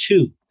World War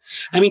II.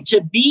 I mean,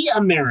 to be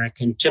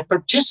American, to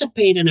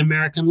participate in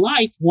American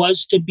life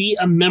was to be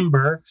a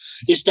member,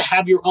 is to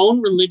have your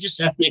own religious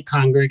ethnic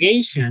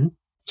congregation.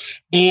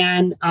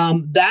 And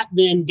that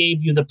then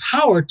gave you the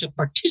power to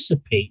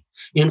participate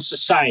in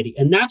society.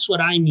 And that's what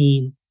I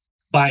mean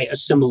by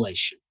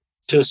assimilation.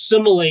 To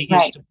assimilate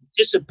is to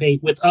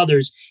participate with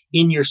others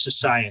in your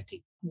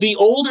society. The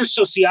older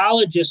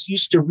sociologists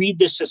used to read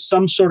this as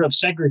some sort of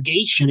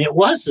segregation. It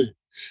wasn't.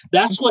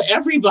 That's what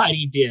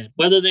everybody did,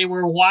 whether they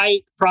were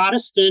white,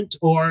 Protestant,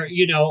 or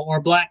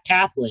Black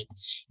Catholic,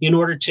 in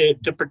order to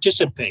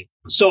participate.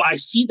 So I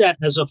see that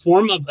as a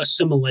form of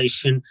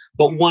assimilation,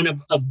 but one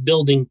of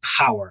building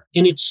power.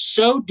 And it's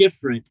so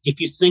different if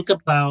you think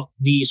about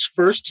these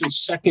first and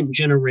second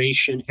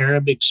generation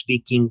Arabic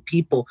speaking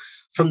people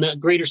from the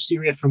greater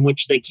Syria from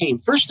which they came.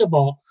 First of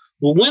all,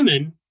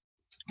 women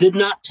did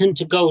not tend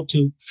to go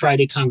to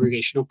Friday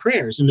congregational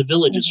prayers in the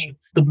villages. Mm-hmm.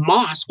 The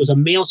mosque was a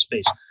male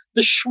space.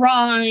 The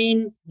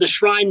shrine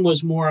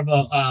was more of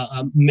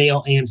a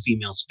male and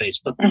female space,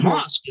 but the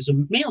mosque is a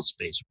male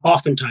space,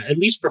 oftentimes, at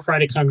least for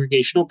Friday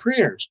congregational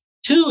prayers.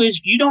 Two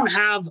is you don't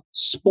have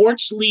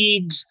sports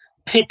leagues,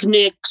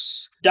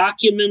 picnics,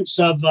 documents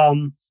of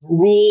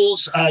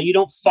rules. You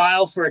don't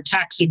file for a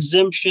tax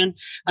exemption.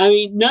 I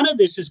mean, none of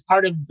this is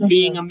part of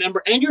being a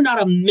member. And you're not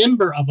a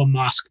member of a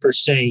mosque per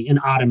se in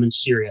Ottoman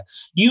Syria.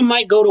 You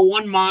might go to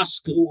one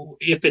mosque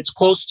if it's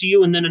close to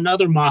you, and then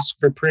another mosque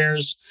for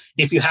prayers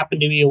if you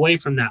happen to be away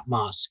from that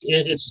mosque.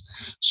 It's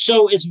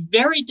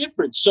very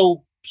different.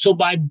 So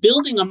by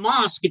building a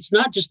mosque, it's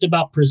not just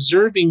about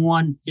preserving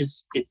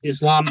one's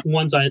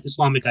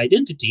Islamic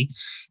identity.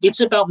 It's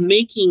about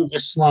making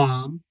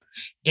Islam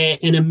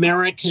an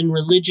American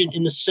religion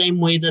in the same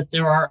way that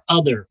there are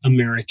other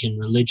American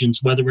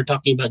religions, whether we're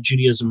talking about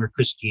Judaism or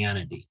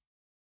Christianity.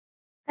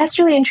 That's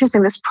really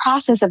interesting, this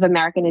process of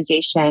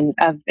Americanization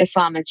of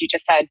Islam, as you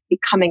just said,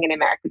 becoming an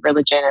American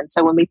religion. And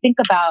so when we think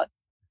about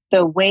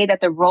the way that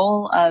the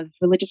role of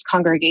religious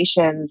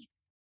congregations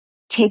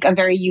take a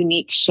very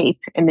unique shape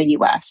in the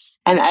US,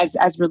 and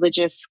as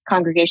religious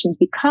congregations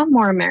become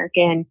more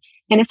American,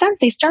 in a sense,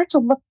 they start to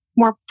look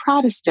more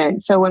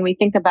Protestant. So when we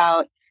think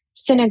about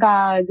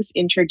synagogues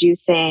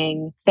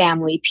introducing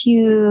family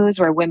pews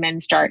where women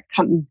start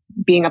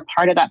being a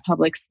part of that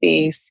public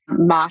space,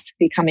 mosques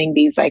becoming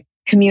these like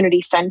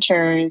community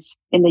centers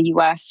in the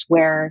US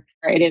where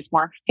it is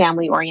more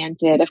family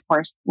oriented. Of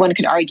course, one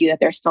could argue that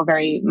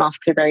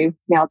mosques are very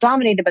male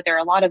dominated, but there are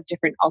a lot of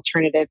different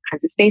alternative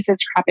kinds of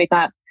spaces cropping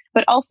up,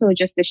 but also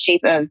just the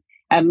shape of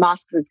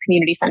mosques as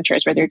community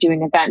centers where they're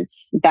doing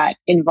events that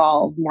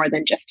involve more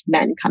than just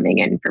men coming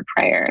in for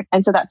prayer.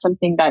 And so that's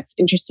something that's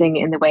interesting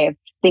in the way of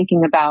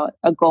thinking about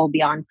a goal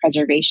beyond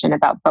preservation,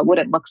 about what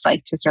it looks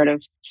like to sort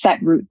of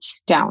set roots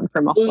down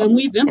for Muslims. Well, and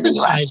we've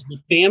emphasized the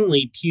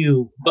family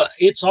pew, but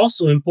it's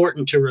also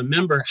important to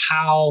remember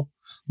how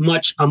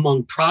much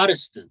among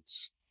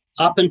Protestants,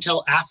 up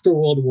until after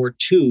World War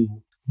II,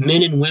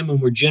 men and women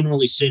were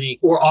generally sitting,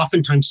 or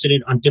oftentimes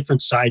sitting on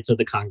different sides of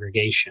the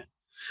congregation.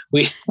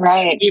 We've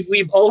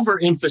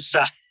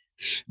overemphasized,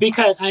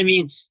 because I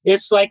mean,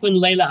 it's like when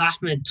Layla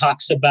Ahmed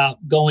talks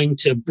about going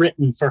to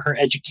Britain for her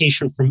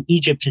education from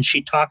Egypt, and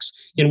she talks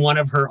in one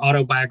of her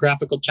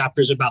autobiographical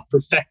chapters about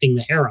perfecting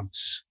the harem.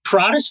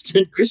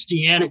 Protestant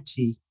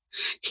Christianity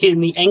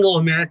in the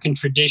Anglo-American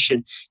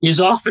tradition is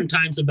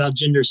oftentimes about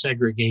gender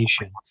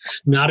segregation,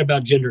 not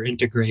about gender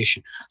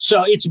integration.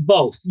 So it's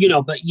both,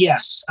 but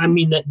yes, I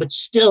mean that, but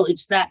still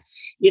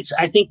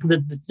I think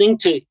the thing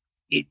to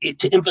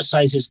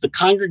emphasize is the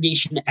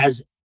congregation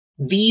as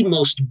the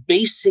most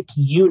basic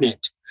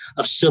unit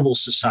of civil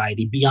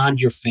society beyond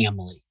your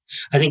family.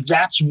 I think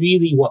that's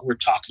really what we're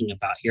talking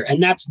about here.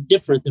 And that's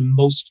different than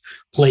most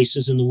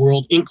places in the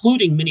world,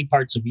 including many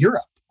parts of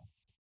Europe.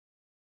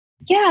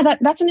 Yeah, I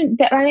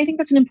think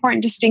that's an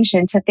important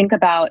distinction to think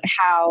about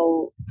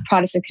how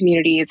Protestant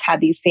communities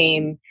had these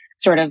same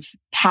sort of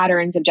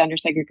patterns of gender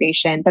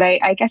segregation. But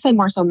I guess I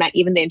more so meant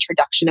even the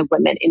introduction of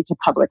women into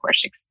public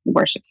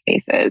worship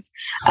spaces.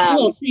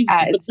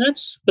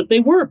 But they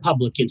were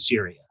public in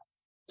Syria.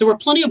 There were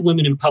plenty of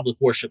women in public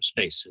worship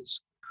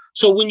spaces.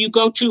 So when you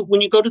go to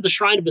the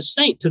shrine of a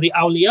saint, to the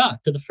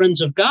awliya, to the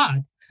friends of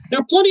God, there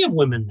are plenty of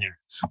women there.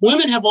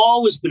 Women have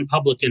always been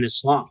public in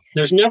Islam.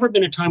 There's never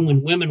been a time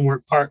when women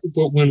weren't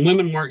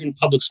in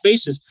public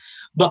spaces.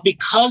 But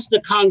because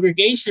the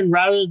congregation,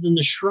 rather than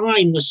the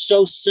shrine, was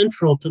so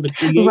central to the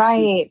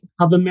creation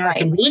of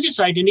American religious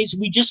identities,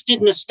 we just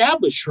didn't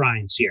establish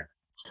shrines here.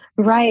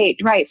 Right,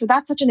 right. So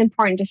that's such an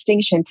important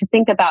distinction to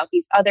think about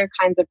these other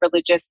kinds of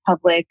religious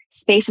public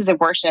spaces of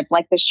worship,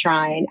 like the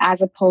shrine,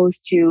 as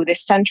opposed to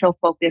this central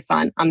focus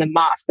on the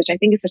mosque, which I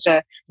think is so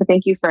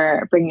thank you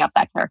for bringing up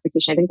that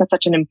clarification. I think that's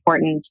such an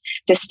important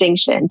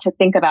distinction to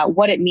think about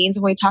what it means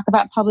when we talk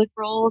about public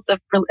roles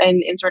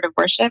in sort of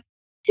worship.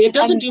 It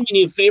doesn't do me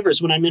any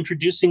favors when I'm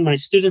introducing my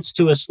students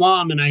to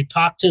Islam and I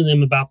talk to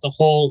them about the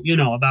whole,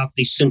 about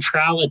the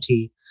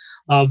centrality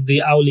of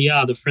the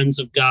awliya, the friends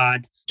of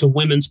God, to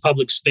women's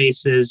public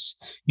spaces,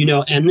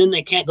 and then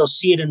they can't go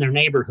see it in their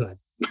neighborhood.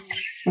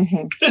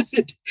 Mm-hmm.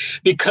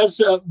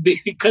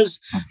 because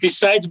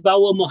besides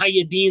Bawa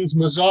Muhayyadeen's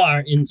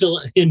Mazar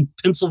in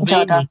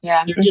Pennsylvania, there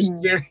are just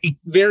very,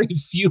 very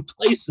few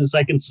places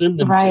I can send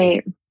them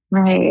to.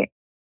 Right.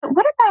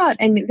 What about,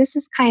 this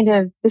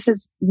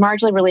is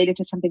marginally related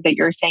to something that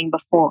you were saying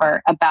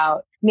before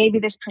about maybe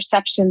this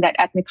perception that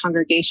ethnic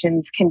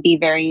congregations can be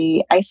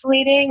very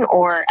isolating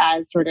or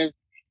as sort of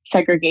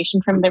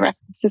segregation from the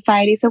rest of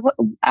society. So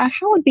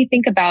how would we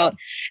think about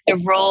the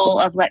role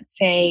of, let's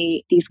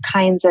say, these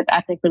kinds of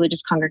ethnic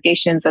religious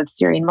congregations of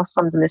Syrian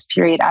Muslims in this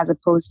period, as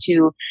opposed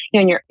to,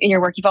 in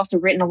your work, you've also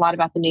written a lot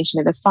about the Nation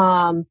of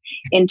Islam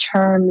in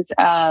terms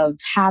of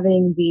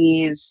having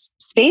these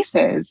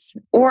spaces,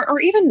 or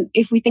even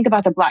if we think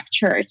about the Black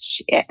church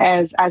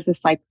as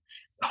this like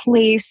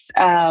place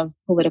of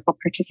political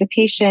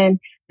participation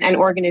and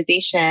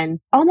organization,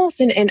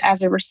 almost in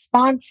as a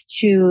response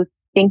to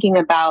thinking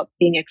about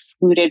being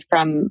excluded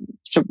from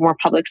sort of more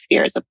public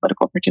spheres of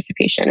political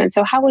participation. And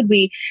so how would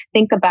we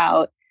think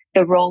about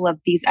the role of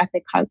these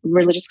ethnic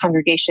religious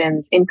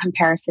congregations in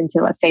comparison to,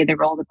 let's say, the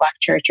role of the Black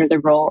church or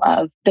the role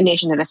of the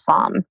Nation of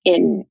Islam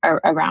in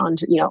around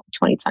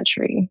 20th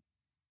century?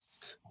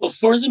 Well,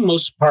 for the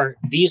most part,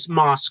 these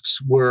mosques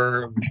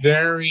were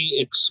very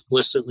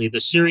explicitly,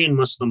 the Syrian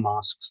Muslim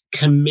mosques,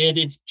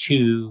 committed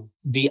to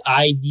the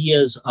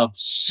ideas of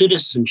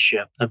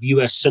citizenship, of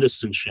U.S.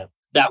 citizenship,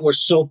 that were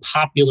so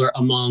popular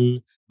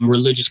among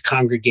religious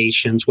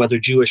congregations, whether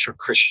Jewish or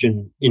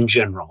Christian in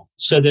general.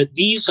 So that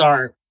these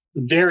are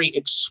very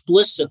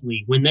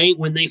explicitly, when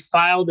they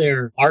file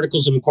their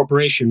articles of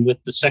incorporation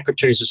with the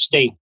secretaries of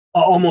state,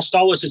 almost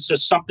always it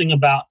says something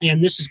about,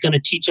 and this is going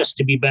to teach us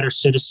to be better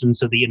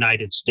citizens of the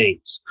United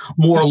States,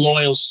 more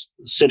loyal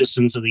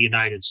citizens of the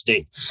United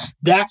States.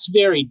 That's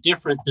very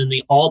different than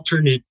the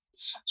alternate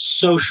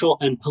social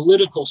and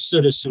political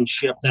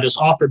citizenship that is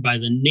offered by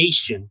the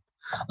Nation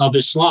of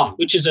Islam,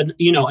 which is an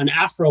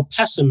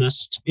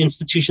Afro-pessimist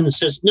institution that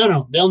says,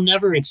 no, they'll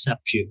never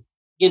accept you.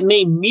 It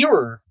may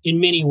mirror in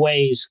many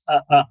ways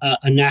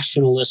a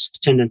nationalist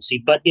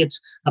tendency, but it's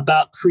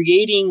about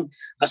creating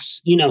a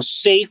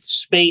safe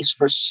space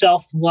for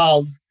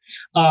self-love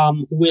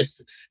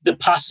with the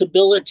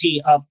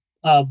possibility of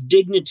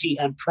dignity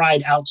and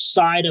pride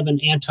outside of an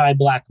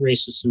anti-Black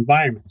racist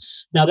environment.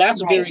 Now,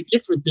 that's very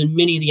different than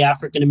many of the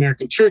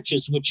African-American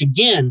churches, which,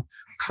 again,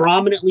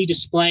 prominently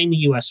displaying the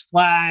U.S.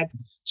 flag,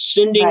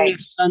 sending their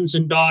sons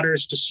and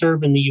daughters to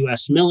serve in the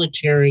U.S.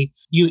 military.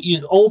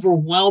 You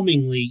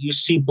overwhelmingly, you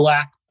see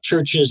Black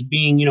churches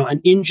being,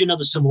 an engine of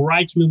the civil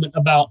rights movement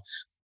about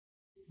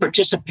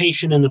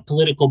participation in the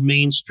political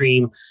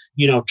mainstream,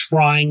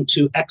 trying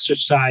to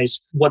exercise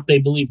what they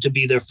believe to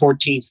be their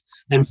 14th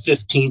and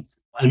 15th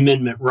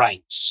Amendment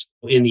rights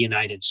in the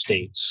United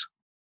States.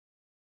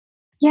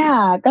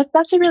 Yeah,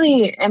 that's a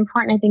really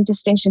important, I think,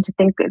 distinction to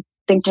think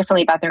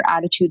differently about their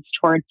attitudes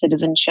towards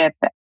citizenship.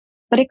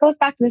 But it goes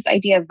back to this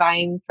idea of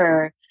vying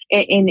for,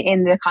 in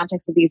the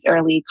context of these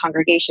early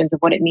congregations, of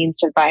what it means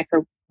to vie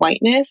for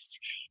whiteness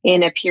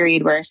in a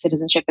period where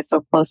citizenship is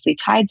so closely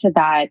tied to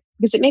that.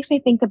 Because it makes me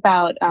think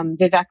about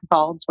Vivek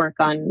Bald's work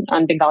on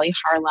Bengali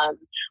Harlem,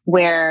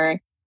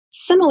 where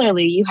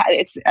similarly,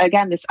 it's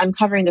again this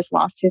uncovering this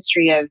lost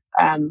history of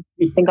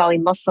Bengali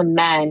Muslim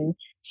men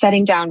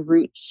setting down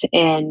roots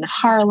in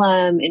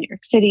Harlem, in New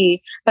York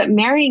City, but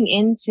marrying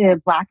into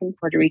Black and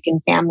Puerto Rican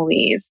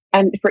families.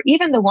 And for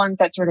even the ones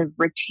that sort of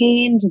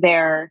retained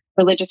their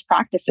religious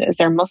practices,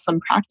 their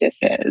Muslim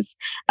practices,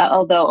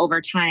 although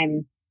over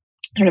time,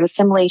 sort of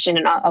assimilation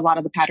and a lot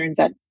of the patterns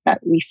that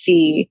we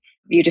see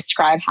you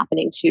describe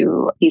happening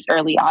to these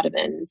early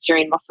Ottoman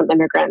Syrian Muslim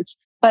immigrants.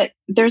 But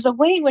there's a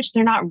way in which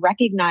they're not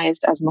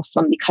recognized as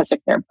Muslim because of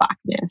their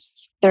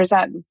Blackness. There's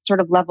that sort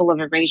of level of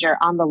erasure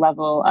on the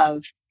level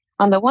of,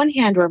 on the one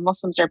hand, where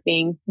Muslims are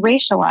being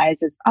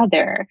racialized as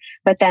other,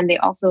 but then they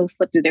also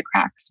slip through the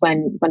cracks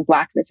when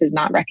Blackness is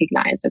not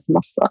recognized as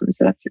Muslim.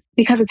 So that's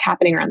because it's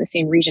happening around the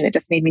same region. It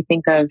just made me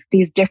think of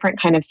these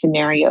different kind of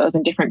scenarios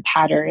and different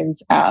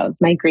patterns of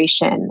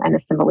migration and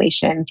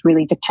assimilation,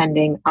 really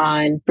depending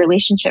on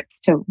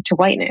relationships to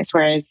whiteness,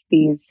 whereas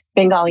these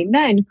Bengali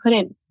men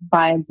couldn't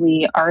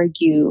viably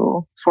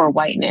argue for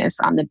whiteness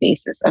on the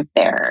basis of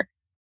their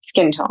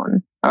skin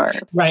tone.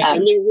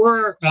 And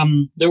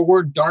there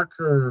were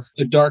darker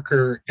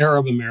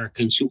Arab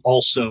Americans who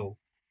also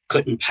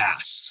couldn't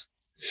pass.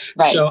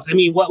 Right. So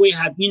what we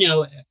have,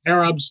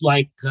 Arabs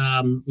like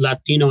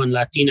Latino and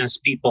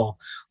Latinas people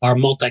are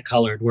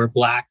multicolored. We're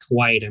black,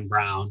 white, and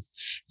brown,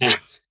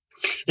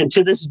 and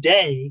to this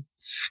day,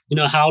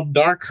 how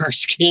dark our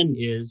skin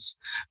is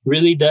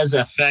really does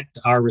affect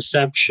our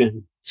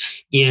reception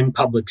in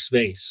public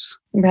space.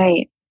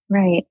 Right,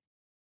 right.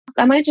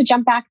 I wanted to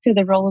jump back to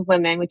the role of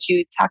women, which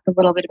you talked a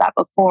little bit about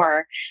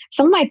before.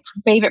 Some of my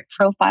favorite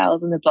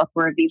profiles in the book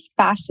were these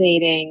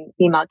fascinating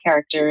female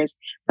characters,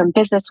 from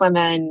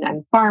businesswomen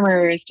and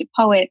farmers to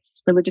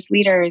poets, religious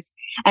leaders.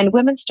 And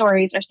women's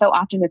stories are so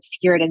often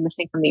obscured and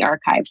missing from the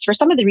archives for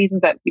some of the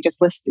reasons that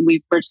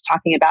we were just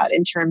talking about,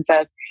 in terms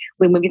of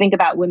when we think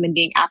about women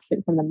being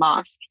absent from the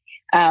mosque.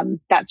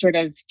 That's sort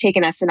of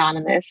taken as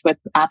synonymous with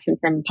absent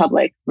from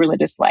public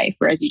religious life,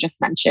 or, as you just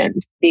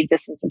mentioned, the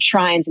existence of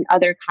shrines and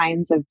other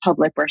kinds of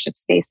public worship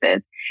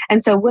spaces.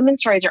 And so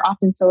women's stories are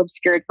often so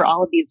obscured for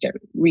all of these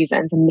different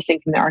reasons and missing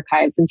from the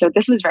archives. And so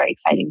this was very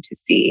exciting to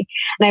see.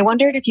 And I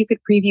wondered if you could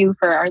preview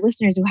for our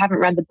listeners who haven't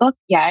read the book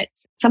yet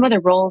some of the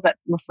roles that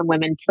Muslim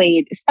women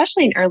played,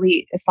 especially in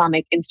early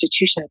Islamic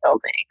institution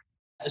building.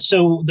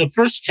 So the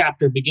first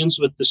chapter begins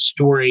with the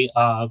story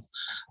of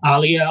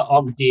Alia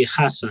Ogdi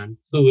Hassan,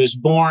 who is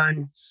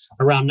born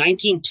around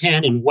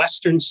 1910 in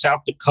western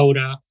South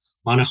Dakota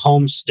on a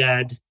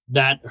homestead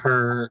that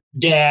her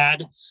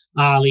dad,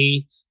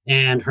 Ali,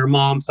 and her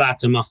mom,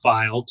 Fatima,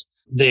 filed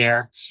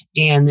there.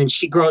 And then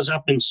she grows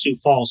up in Sioux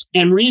Falls.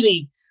 And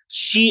really,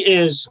 she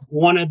is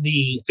one of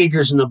the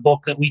figures in the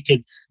book that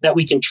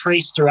we can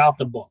trace throughout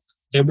the book.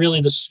 And really,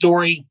 the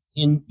story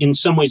in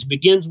some ways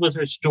begins with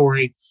her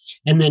story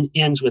and then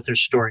ends with her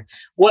story.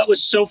 What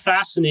was so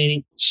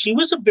fascinating, she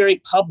was very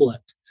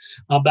public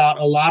about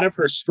a lot of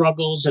her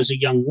struggles as a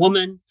young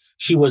woman.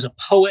 She was a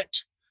poet.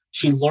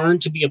 She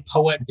learned to be a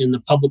poet in the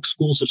public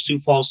schools of Sioux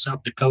Falls,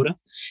 South Dakota,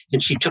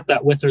 and she took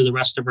that with her the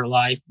rest of her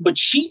life. But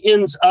she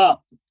ends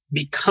up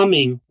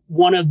becoming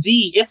one of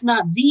the, if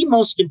not the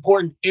most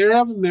important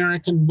Arab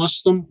American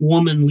Muslim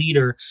woman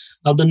leader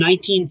of the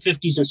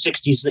 1950s and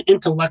 60s, the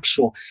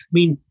intellectual. I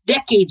mean,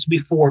 decades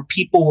before,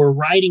 people were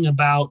writing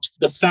about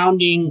the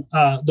founding,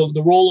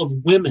 the role of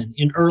women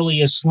in early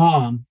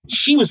Islam.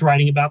 She was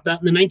writing about that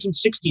in the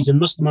 1960s in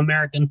Muslim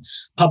American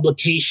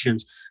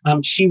publications.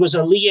 She was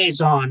a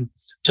liaison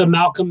to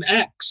Malcolm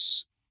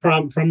X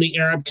from the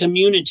Arab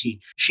community.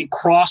 She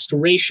crossed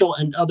racial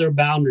and other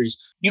boundaries.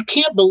 You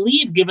can't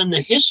believe, given the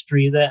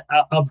history that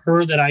of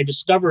her that I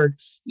discovered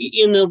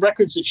in the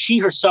records that she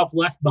herself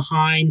left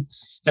behind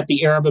at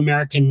the Arab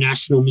American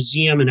National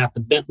Museum and at the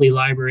Bentley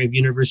Library of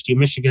University of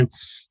Michigan.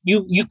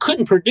 You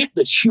couldn't predict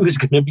that she was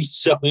going to be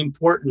so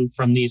important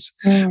from these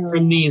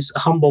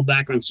humble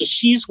backgrounds. So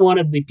she's one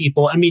of the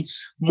people, I mean,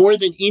 more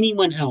than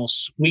anyone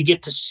else, we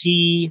get to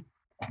see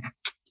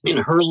in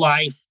her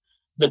life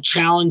the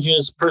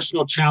challenges,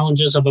 personal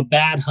challenges of a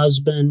bad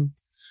husband,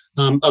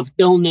 of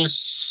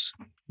illness,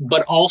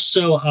 but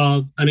also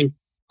of an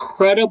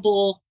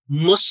incredible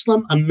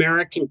Muslim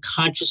American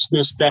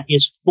consciousness that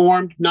is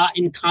formed not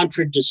in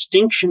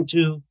contradistinction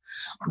to,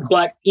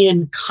 but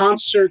in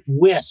concert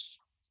with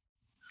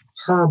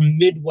her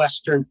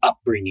Midwestern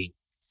upbringing.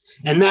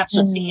 And that's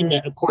a theme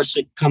that, of course,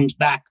 it comes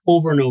back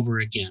over and over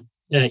again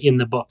in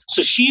the book.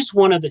 So she's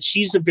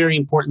she's a very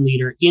important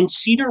leader. In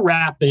Cedar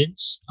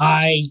Rapids,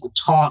 I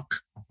talk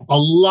a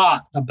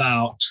lot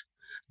about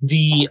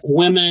the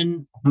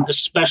women,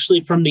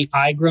 especially from the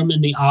Igram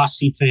and the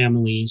Ossie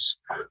families,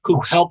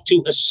 who helped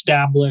to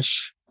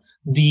establish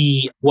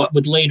what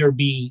would later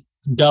be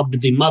dubbed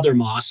the Mother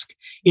Mosque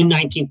in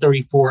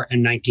 1934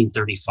 and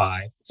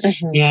 1935.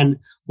 Mm-hmm. And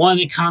one of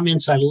the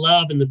comments I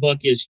love in the book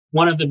is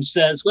one of them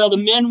says, well, the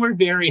men were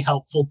very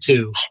helpful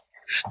too.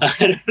 I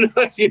don't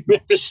know if you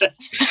remember that.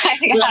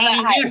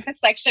 I have that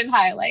section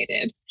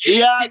highlighted.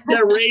 Yeah,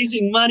 they're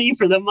raising money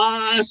for the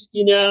mosque,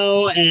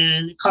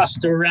 and it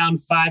cost around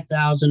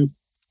 $5,000,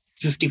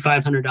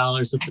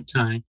 $5,500 at the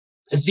time.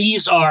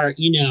 These are,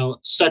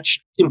 such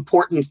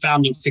important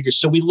founding figures.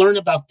 So we learn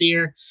about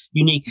their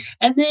unique,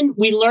 and then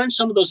we learn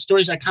some of those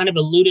stories I kind of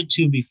alluded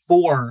to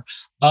before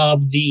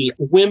of the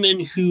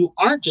women who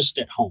aren't just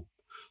at home,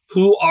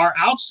 who are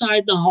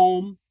outside the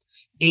home,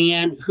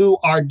 and who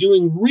are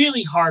doing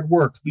really hard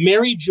work.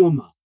 Mary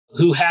Juma,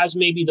 who has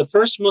maybe the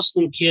first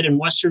Muslim kid in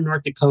Western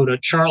North Dakota,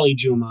 Charlie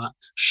Juma,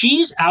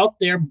 she's out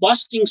there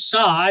busting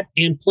sod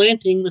and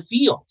planting the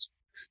fields.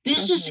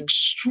 This is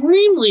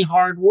extremely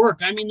hard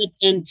work. I mean,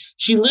 and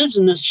she lives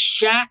in this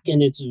shack,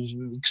 and it's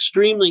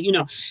extremely,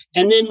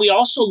 And then we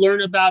also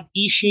learn about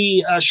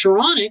Ishi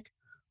Sharonik,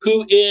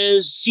 who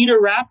is Cedar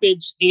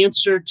Rapids'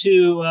 answer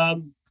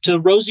to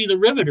Rosie the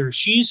Riveter.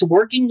 She's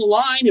working the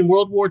line in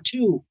World War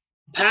II,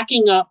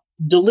 packing up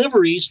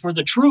deliveries for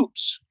the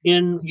troops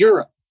in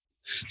Europe.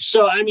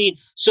 So,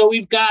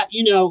 we've got,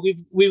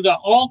 we've got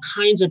all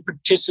kinds of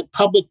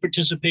public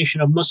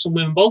participation of Muslim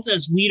women, both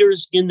as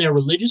leaders in their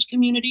religious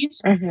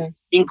communities,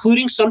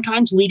 including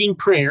sometimes leading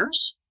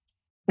prayers,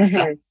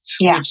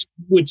 which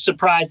would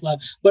surprise a lot,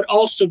 but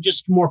also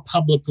just more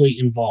publicly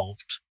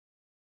involved.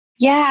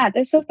 Yeah,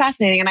 that's so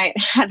fascinating. And I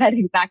had that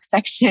exact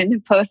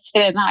section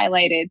posted and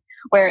highlighted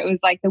where it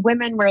was like the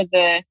women were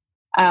the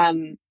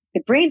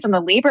brains and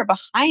the labor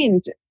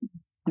behind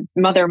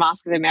Mother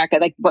Mosque of America,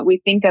 like what we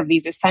think of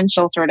these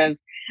essential sort of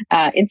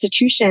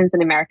institutions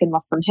in American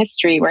Muslim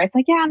history where it's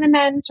like, yeah, and the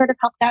men sort of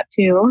helped out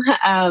too.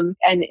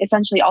 And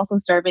essentially also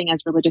serving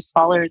as religious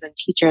scholars and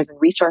teachers and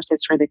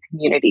resources for the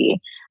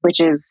community, which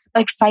is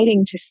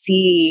exciting to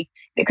see.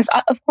 Because,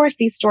 of course,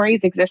 these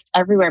stories exist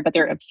everywhere, but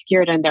they're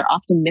obscured and they're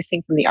often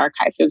missing from the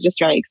archives. So it was just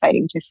very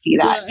exciting to see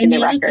that in the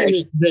record.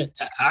 That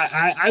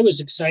I was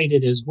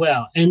excited as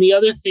well. And the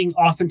other thing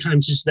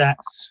oftentimes is that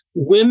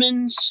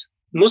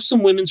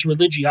Muslim women's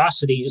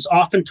religiosity is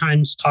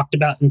oftentimes talked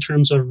about in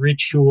terms of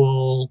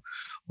ritual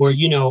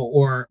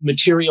or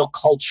material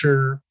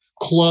culture,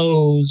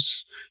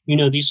 clothes,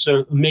 these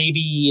are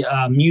maybe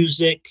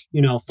music,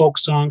 folk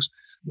songs.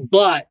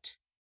 But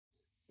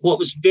what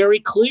was very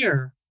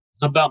clear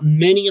about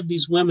many of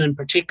these women,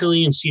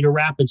 particularly in Cedar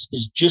Rapids,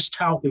 is just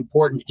how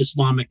important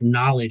Islamic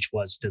knowledge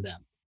was to them.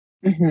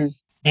 Mm-hmm.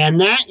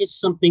 And that is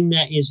something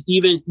that is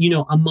even,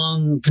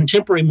 among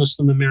contemporary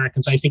Muslim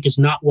Americans, I think is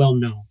not well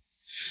known.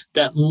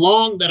 That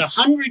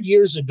 100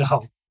 years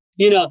ago,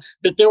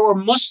 that there were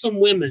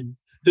Muslim women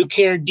who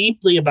cared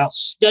deeply about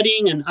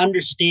studying and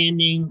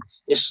understanding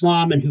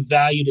Islam and who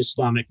valued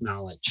Islamic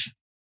knowledge.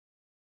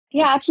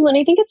 Yeah,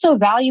 absolutely. I think it's so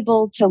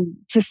valuable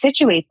to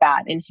situate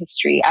that in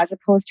history, as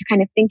opposed to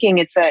kind of thinking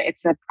it's a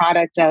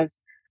product of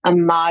a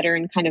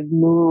modern kind of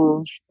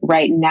move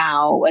right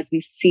now, as we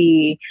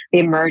see the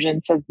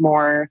emergence of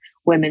more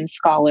women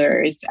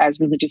scholars as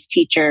religious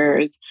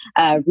teachers,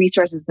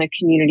 resources in the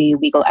community,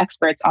 legal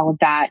experts, all of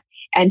that,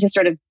 and to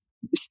sort of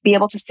be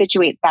able to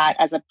situate that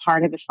as a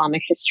part of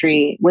Islamic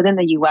history within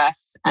the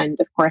U.S. and,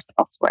 of course,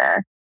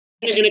 elsewhere.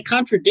 And it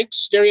contradicts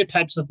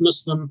stereotypes of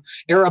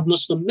Arab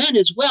Muslim men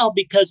as well,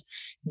 because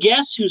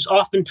guess who's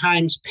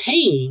oftentimes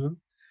paying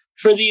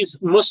for these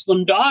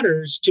Muslim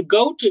daughters to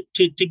go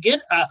to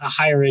get a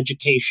higher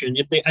education?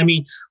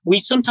 We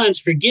sometimes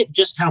forget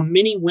just how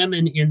many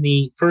women in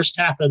the first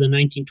half of the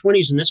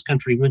 1920s in this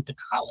country went to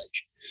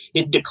college.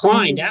 It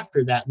declined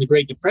after that in the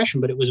Great Depression,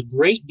 but it was a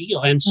great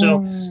deal. And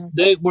so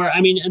they were,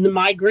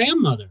 my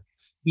grandmother,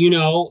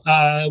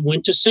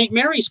 went to St.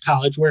 Mary's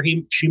College, where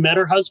she met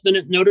her husband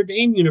at Notre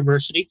Dame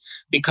University,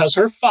 because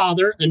her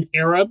father, an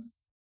Arab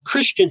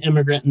Christian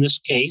immigrant in this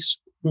case,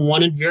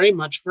 wanted very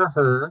much for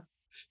her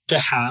to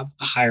have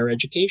a higher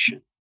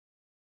education.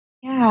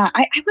 Yeah,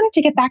 I wanted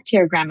to get back to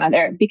your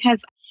grandmother,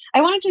 because I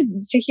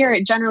wanted to hear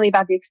generally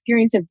about the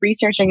experience of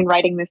researching and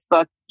writing this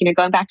book,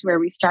 going back to where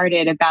we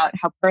started about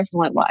how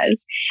personal it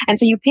was. And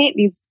so you paint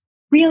these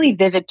really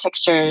vivid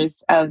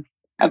pictures of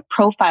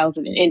profiles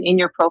in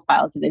your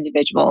profiles of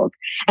individuals.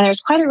 And there's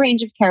quite a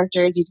range of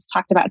characters. You just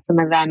talked about some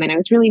of them. And I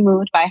was really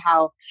moved by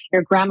how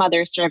your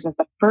grandmother serves as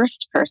the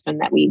first person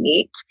that we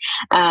meet.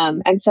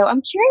 And so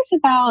I'm curious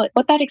about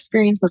what that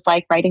experience was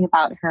like writing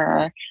about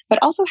her, but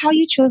also how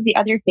you chose the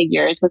other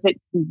figures. Was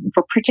it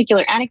for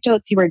particular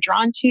anecdotes you were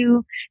drawn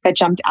to that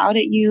jumped out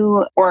at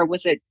you, or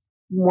was it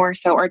more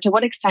so, or to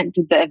what extent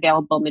did the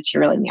available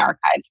material in the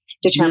archives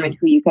determine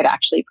who you could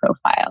actually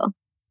profile?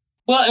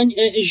 Well, and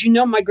as you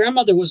know, my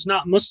grandmother was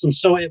not Muslim,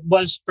 so it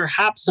was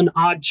perhaps an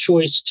odd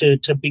choice to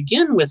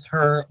begin with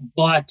her,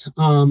 but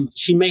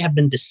she may have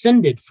been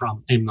descended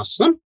from a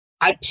Muslim.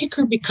 I pick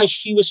her because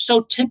she was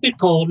so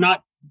typical,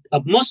 not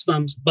of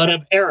Muslims, but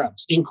of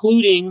Arabs,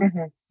 including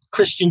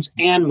Christians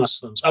and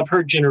Muslims of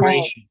her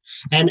generation.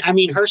 Right.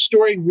 And her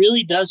story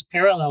really does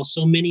parallel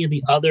so many of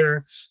the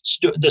other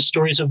the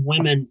stories of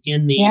women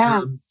in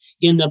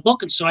the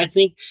book. And so I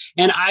think,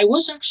 and I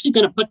was actually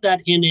going to put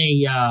that in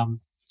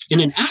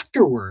an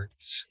afterword,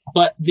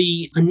 but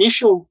the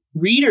initial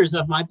readers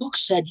of my book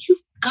said,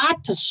 you've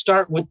got to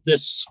start with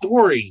this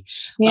story.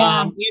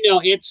 Yeah.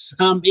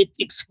 It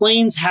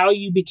explains how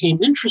you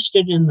became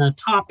interested in the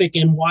topic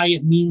and why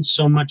it means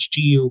so much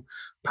to you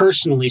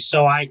personally.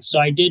 So I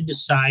did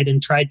decide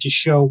and tried to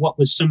show what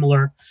was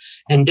similar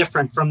and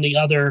different from the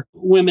other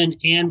women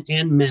and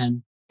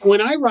men. When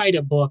I write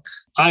a book,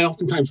 I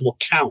oftentimes will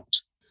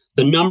count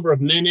the number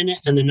of men in it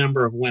and the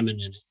number of women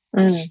in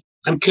it.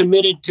 I'm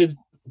committed to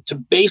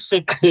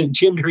basic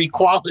gender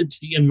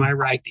equality in my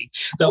writing,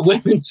 that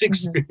women's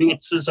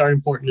experiences are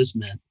important as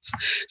men's.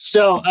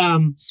 So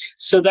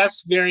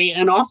that's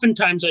and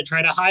oftentimes I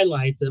try to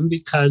highlight them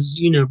because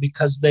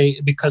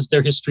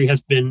their history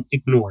has been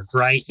ignored.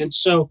 Right. And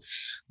so,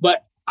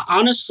 but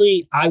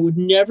honestly, I would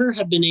never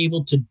have been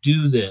able to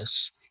do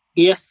this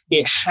if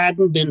it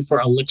hadn't been for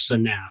Alexa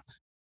Knapp.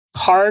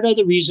 Part of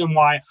the reason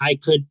why I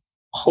could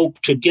hope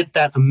to get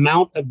that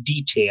amount of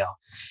detail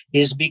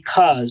is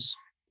because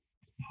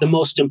the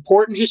most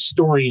important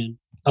historian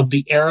of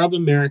the Arab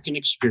American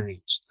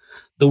experience,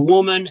 the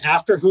woman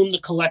after whom the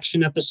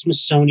collection at the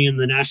Smithsonian,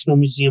 the National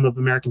Museum of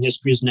American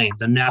History, is named,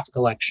 the Knapp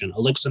Collection,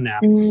 Alexa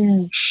Knapp,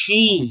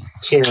 she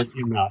cared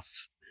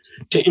enough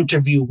to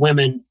interview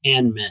women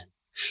and men.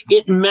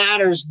 It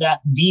matters that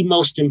the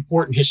most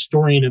important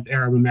historian of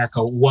Arab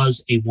America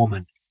was a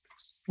woman,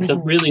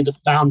 really the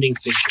founding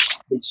figure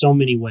in so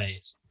many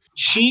ways.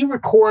 She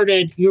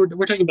recorded, we're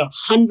talking about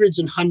hundreds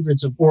and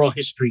hundreds of oral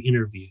history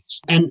interviews.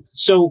 And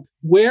so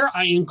where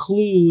I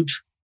include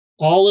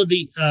all of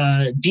the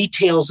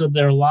details of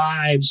their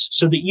lives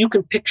so that you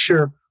can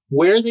picture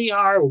where they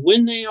are,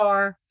 when they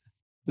are,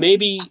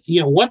 maybe,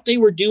 what they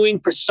were doing,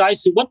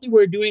 precisely what they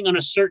were doing on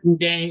a certain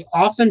day.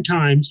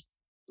 Oftentimes,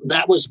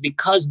 that was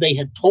because they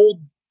had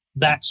told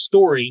that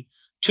story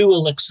to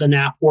Elixir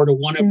or to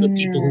one of the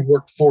people who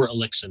worked for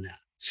Elixir.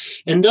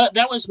 And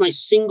that was my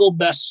single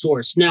best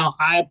source. Now,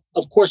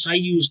 of course, I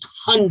used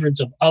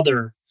hundreds of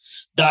other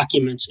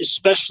documents,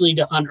 especially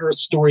to unearth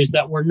stories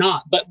that were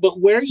not. But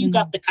where you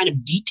got the kind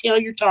of detail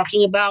you're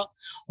talking about,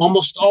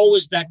 almost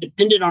always that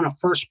depended on a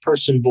first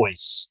person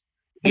voice,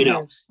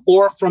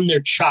 or from their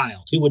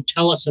child who would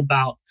tell us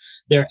about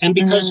and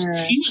because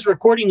she was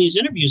recording these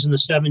interviews in the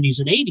 70s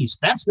and 80s,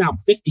 that's now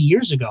 50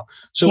 years ago.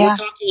 So we're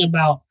talking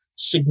about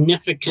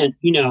significant,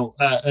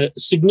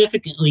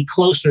 significantly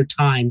closer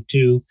time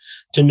to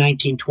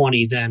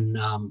 1920 than,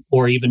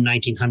 or even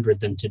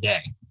 1900 than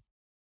today.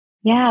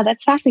 Yeah,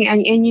 that's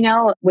fascinating.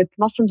 And with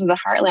Muslims of the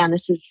Heartland,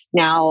 this is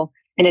now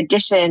an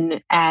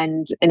addition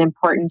and an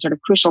important sort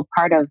of crucial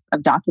part of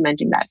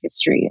documenting that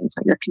history. And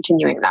so you're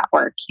continuing that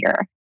work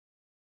here.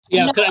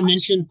 Yeah, could I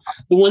mention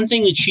the one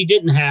thing that she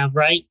didn't have,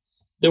 right?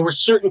 There were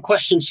certain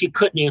questions she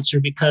couldn't answer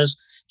because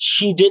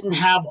she didn't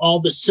have all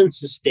the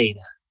census data.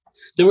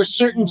 There were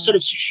certain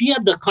she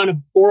had the kind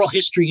of oral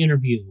history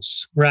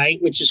interviews, right?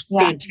 Which is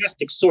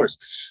fantastic source.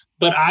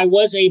 But I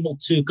was able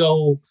to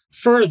go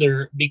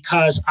further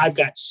because I've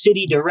got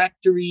city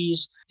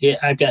directories.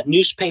 I've got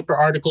newspaper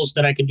articles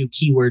that I can do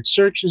keyword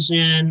searches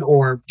in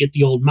or get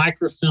the old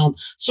microfilm.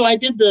 So I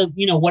did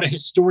what a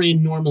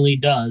historian normally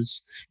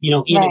does,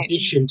 in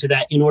addition to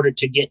that, in order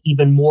to get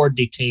even more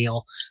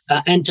detail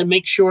and to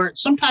make sure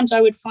sometimes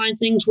I would find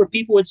things where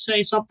people would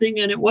say something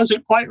and it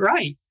wasn't quite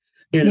right.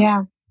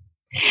 Yeah.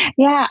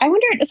 Yeah. I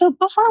wondered, so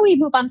before we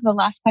move on to the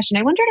last question,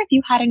 I wondered if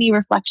you had any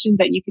reflections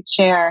that you could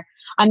share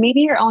on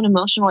maybe your own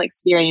emotional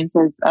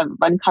experiences of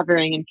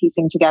uncovering and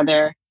piecing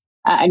together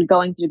and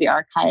going through the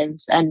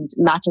archives and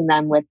matching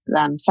them with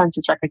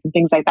census records and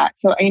things like that.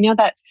 So I know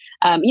that,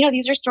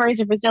 these are stories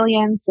of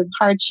resilience, of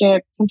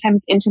hardship,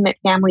 sometimes intimate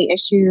family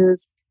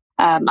issues,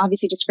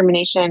 obviously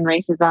discrimination,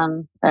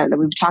 racism that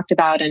we've talked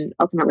about, and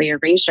ultimately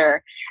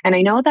erasure. And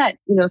I know that,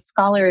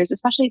 scholars,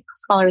 especially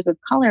scholars of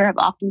color, have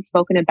often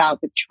spoken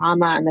about the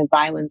trauma and the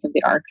violence of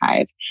the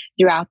archive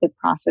throughout the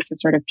process of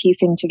sort of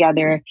piecing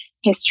together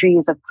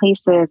histories of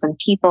places and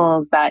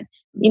peoples that,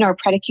 are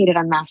predicated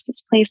on mass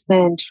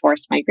displacement,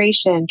 forced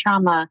migration,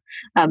 trauma,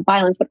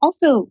 violence, but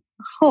also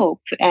hope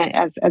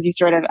as you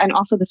sort of, and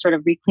also the sort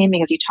of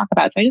reclaiming as you talk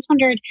about. So I just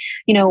wondered,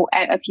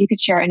 if you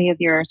could share any of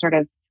your sort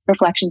of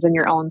reflections and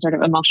your own sort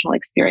of emotional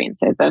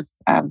experiences of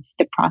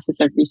the process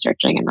of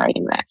researching and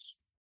writing this.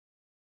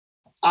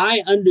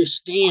 I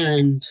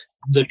understand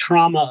the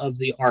trauma of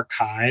the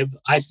archive.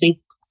 I think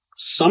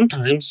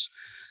sometimes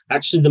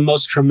actually the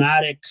most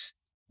traumatic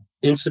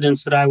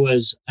incidents that I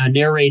was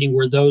narrating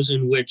were those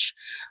in which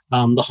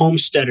the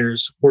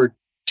homesteaders were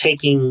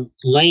taking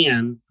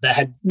land that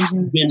had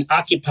been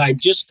occupied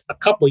just a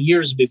couple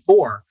years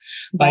before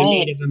by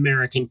Native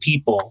American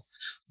people.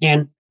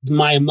 And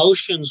my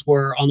emotions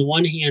were, on the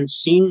one hand,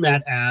 seeing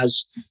that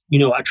as,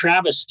 a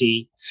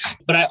travesty,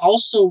 but I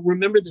also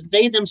remember that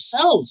they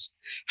themselves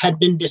had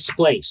been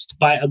displaced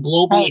by a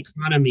global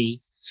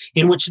economy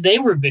in which they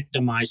were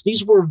victimized.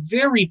 These were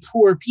very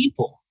poor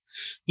people.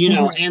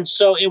 And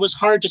so it was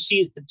hard to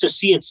see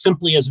it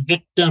simply as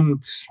victim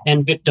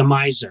and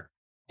victimizer.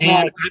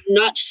 And I'm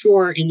not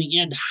sure in the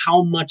end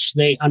how much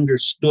they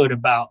understood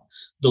about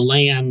the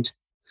land.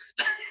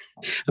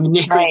 I mean,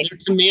 their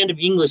command of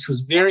English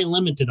was very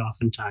limited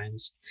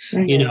oftentimes,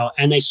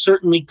 and they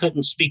certainly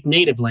couldn't speak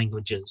native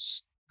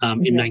languages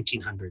in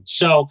 1900.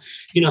 So,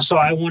 so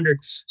I wondered.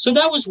 So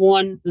that was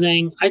one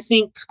thing. I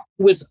think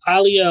with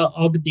Alia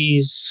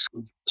Ogdi's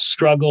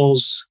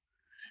struggles,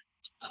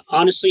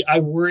 honestly, I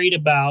worried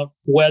about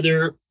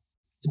whether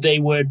they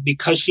would,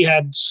 because she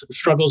had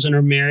struggles in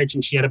her marriage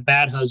and she had a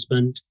bad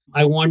husband,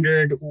 I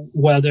wondered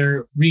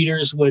whether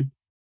readers would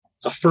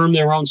affirm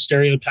their own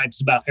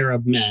stereotypes about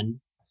Arab men.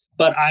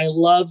 But I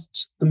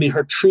loved,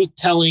 her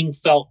truth-telling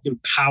felt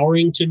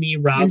empowering to me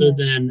rather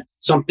than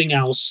something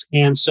else.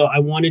 And so I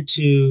wanted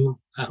to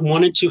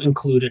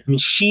include it.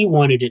 She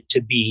wanted it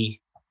to be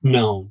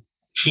known.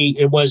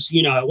 It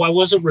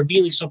wasn't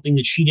revealing something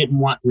that she didn't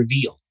want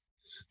revealed.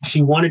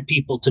 She wanted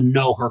people to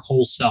know her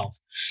whole self.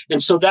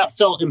 And so that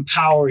felt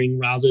empowering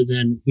rather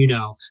than,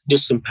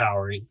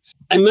 disempowering.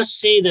 I must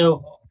say,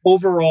 though,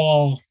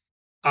 overall,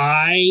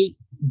 I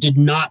did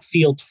not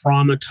feel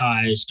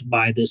traumatized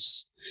by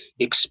this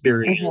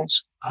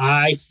experience.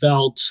 I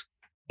felt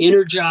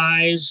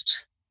energized,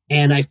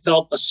 and I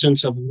felt a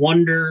sense of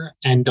wonder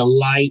and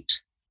delight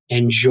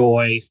and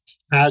joy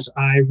as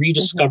I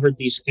rediscovered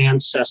these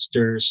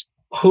ancestors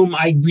whom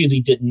I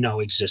really didn't know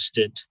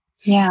existed.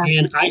 Yeah.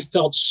 And I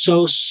felt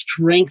so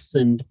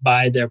strengthened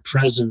by their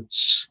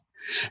presence.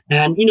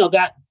 And,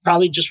 that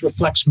probably just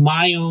reflects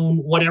my own,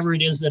 whatever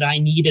it is that I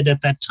needed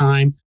at that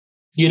time.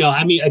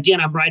 Again,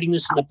 I'm writing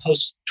this in the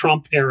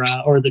post-Trump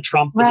era or the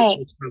Trump era.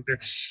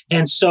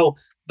 And so,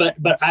 but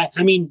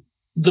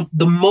the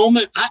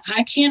moment,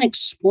 I can't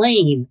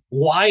explain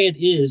why it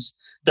is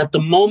that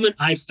the moment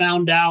I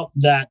found out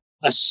that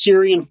a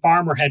Syrian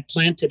farmer had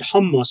planted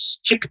hummus,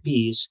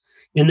 chickpeas,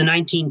 in the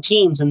 19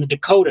 teens in the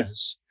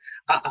Dakotas.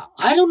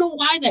 I don't know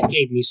why that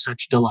gave me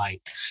such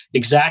delight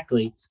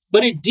exactly,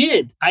 but it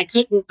did. I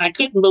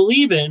couldn't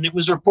believe it. And it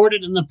was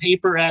reported in the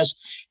paper as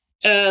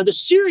the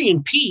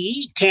Syrian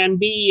pea can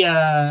be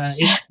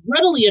is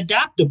readily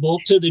adaptable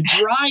to the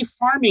dry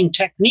farming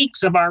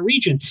techniques of our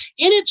region.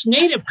 In its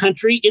native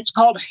country, it's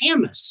called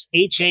hummus,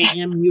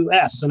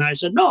 Hamus. And I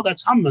said, no,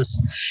 that's hummus.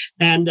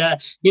 And,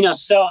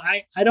 so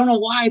I don't know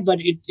why, but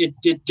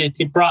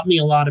it brought me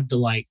a lot of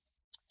delight.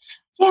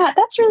 Yeah,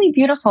 that's really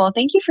beautiful.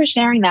 Thank you for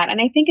sharing that.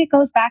 And I think it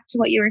goes back to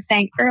what you were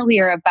saying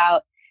earlier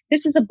about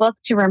this is a book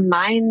to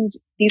remind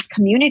these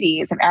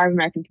communities of Arab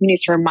American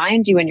communities, to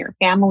remind you and your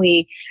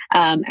family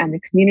and the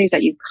communities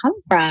that you come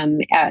from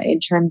in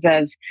terms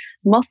of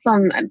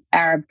Muslim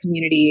Arab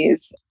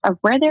communities of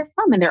where they're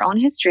from and their own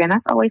history. And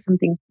that's always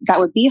something that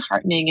would be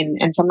heartening.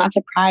 And so I'm not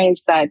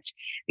surprised that,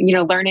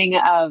 learning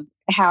of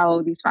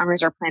how these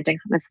farmers are planting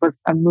hummus was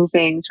a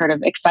moving, sort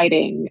of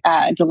exciting,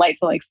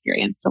 delightful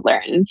experience to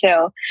learn. And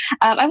so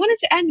I wanted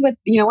to end with,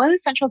 one of the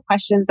central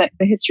questions that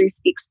the History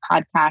Speaks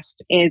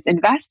podcast is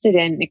invested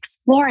in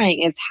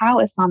exploring is how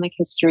Islamic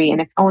history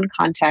in its own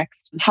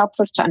context helps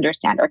us to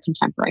understand our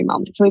contemporary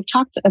moment. So we've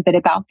talked a bit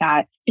about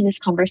that in this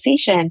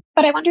conversation,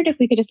 but I wondered if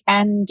we could just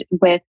end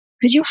with,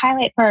 could you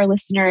highlight for our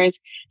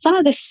listeners some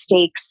of the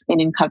stakes in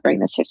uncovering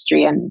this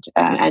history and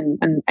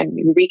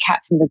recap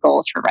some of the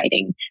goals for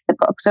writing the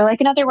book? So,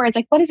 in other words,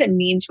 what does it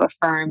mean to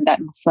affirm that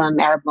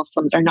Arab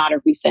Muslims are not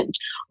a recent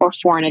or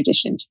foreign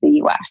addition to the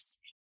U.S.?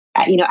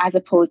 As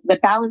opposed to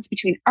the balance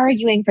between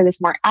arguing for this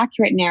more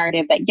accurate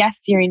narrative that, yes,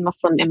 Syrian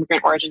Muslim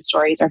immigrant origin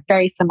stories are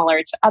very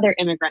similar to other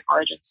immigrant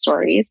origin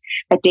stories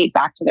that date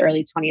back to the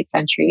early 20th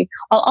century,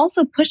 while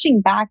also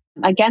pushing back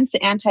against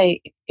the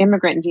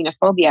anti-immigrant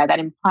xenophobia that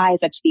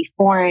implies that to be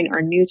foreign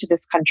or new to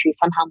this country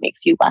somehow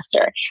makes you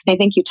lesser. And I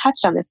think you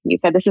touched on this when you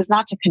said this is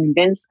not to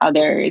convince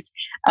others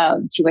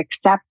to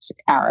accept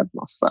Arab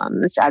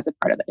Muslims as a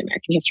part of the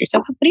American history. So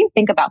what do you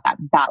think about that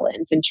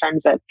balance in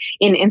terms of,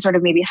 in sort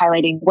of maybe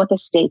highlighting what the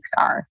stakes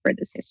are for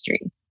this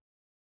history?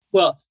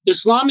 Well,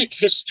 Islamic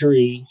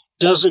history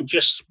doesn't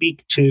just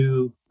speak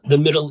to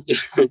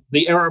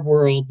the Arab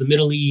world, the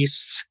Middle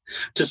East,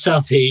 to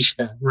South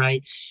Asia,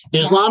 right?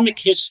 Islamic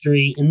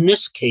history, in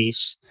this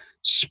case,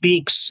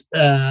 speaks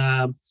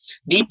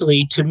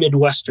deeply to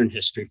Midwestern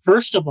history.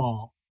 First of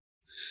all,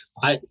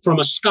 from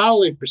a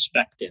scholarly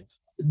perspective,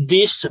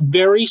 this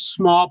very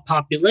small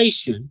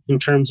population, in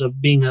terms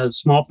of being a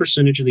small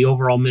percentage of the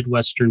overall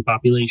Midwestern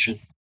population,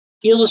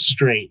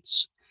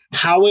 illustrates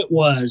how it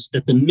was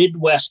that the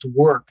Midwest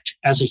worked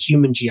as a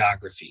human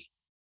geography.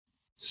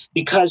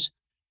 Because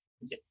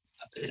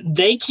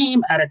they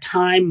came at a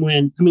time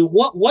when,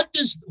 what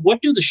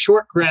do the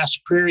short grass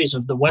prairies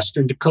of the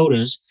Western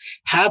Dakotas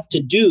have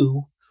to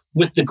do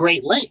with the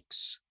Great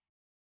Lakes?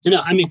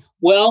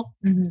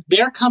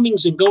 Their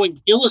comings and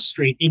goings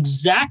illustrate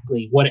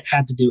exactly what it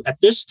had to do.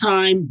 At this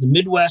time, the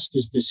Midwest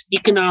is this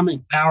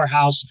economic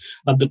powerhouse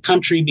of the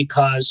country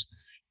because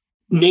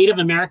Native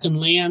American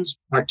lands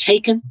are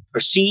taken or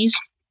seized,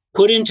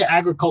 put into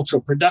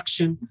agricultural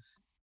production,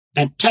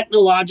 and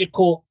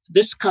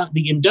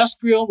the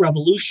industrial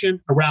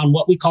revolution around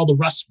what we call the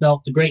Rust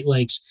Belt, the Great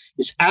Lakes,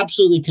 is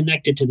absolutely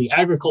connected to the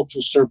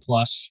agricultural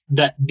surplus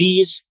that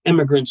these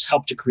immigrants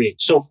helped to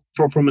create. So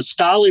from a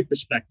scholarly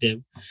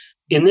perspective,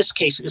 in this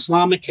case,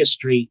 Islamic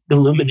history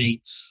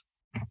illuminates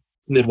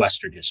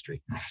Midwestern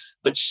history.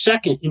 But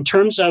second, in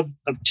terms of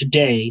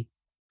today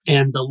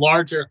and a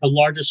larger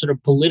sort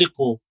of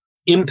political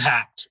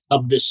impact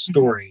of this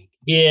story,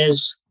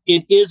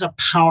 it is a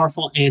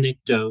powerful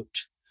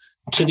anecdote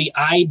to the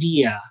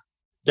idea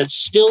that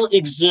still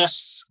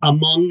exists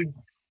among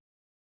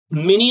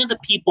many of the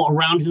people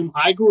around whom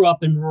I grew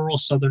up in rural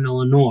Southern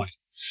Illinois,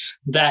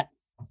 that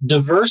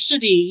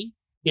diversity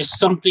is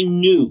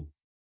something new.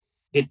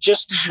 It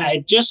just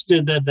happened in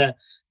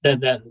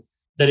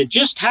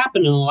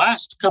the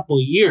last couple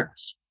of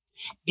years.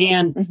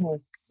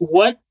 And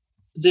what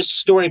this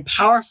story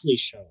powerfully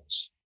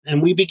shows,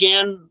 and we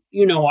began,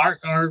 our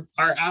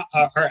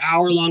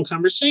hour-long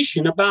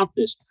conversation about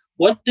this.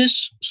 What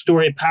this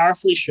story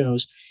powerfully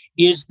shows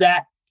is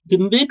that the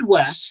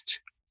Midwest,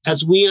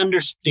 as we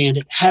understand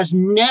it, has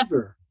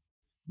never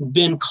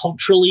been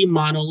culturally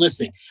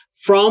monolithic.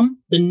 From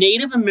the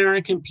Native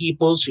American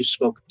peoples who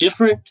spoke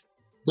different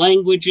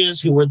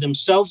languages, who were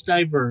themselves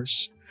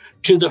diverse,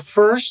 to the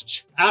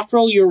first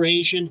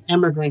Afro-Eurasian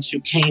immigrants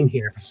who came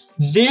here.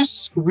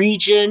 This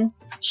region,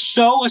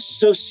 so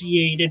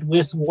associated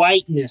with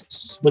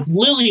whiteness, with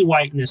lily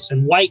whiteness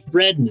and white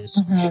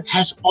redness,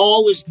 has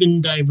always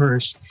been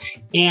diverse.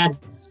 And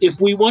if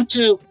we want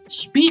to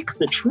speak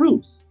the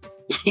truth,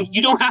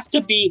 you don't have to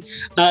be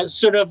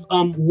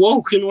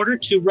woke in order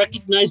to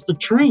recognize the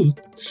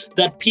truth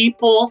that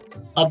people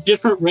of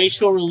different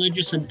racial,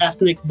 religious, and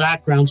ethnic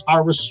backgrounds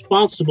are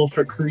responsible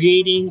for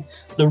creating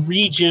the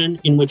region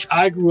in which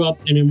I grew up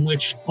and in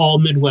which all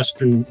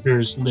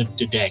Midwesterners live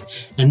today.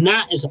 And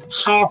that is a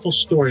powerful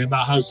story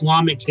about how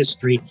Islamic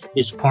history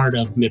is part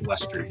of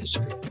Midwestern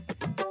history.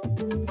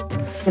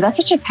 That's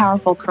such a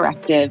powerful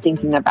corrective,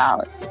 thinking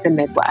about the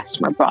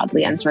Midwest more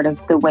broadly and sort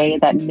of the way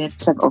that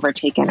myths have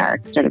overtaken our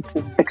sort of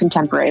the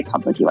contemporary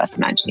public U.S.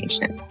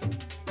 imagination.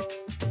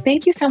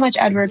 Thank you so much,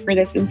 Edward, for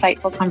this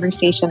insightful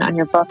conversation on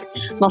your book,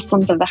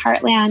 Muslims of the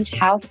Heartland,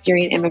 How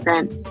Syrian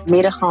Immigrants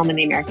Made a Home in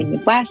the American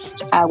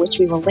Midwest, which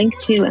we will link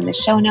to in the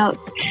show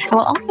notes. And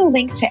we'll also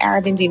link to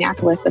Arab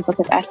Indianapolis, a book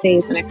of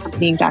essays and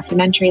accompanying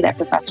documentary that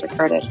Professor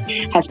Curtis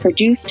has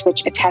produced,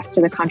 which attests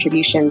to the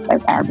contributions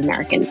of Arab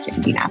Americans to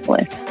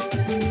Indianapolis.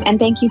 And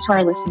thank you to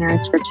our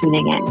listeners for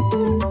tuning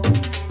in.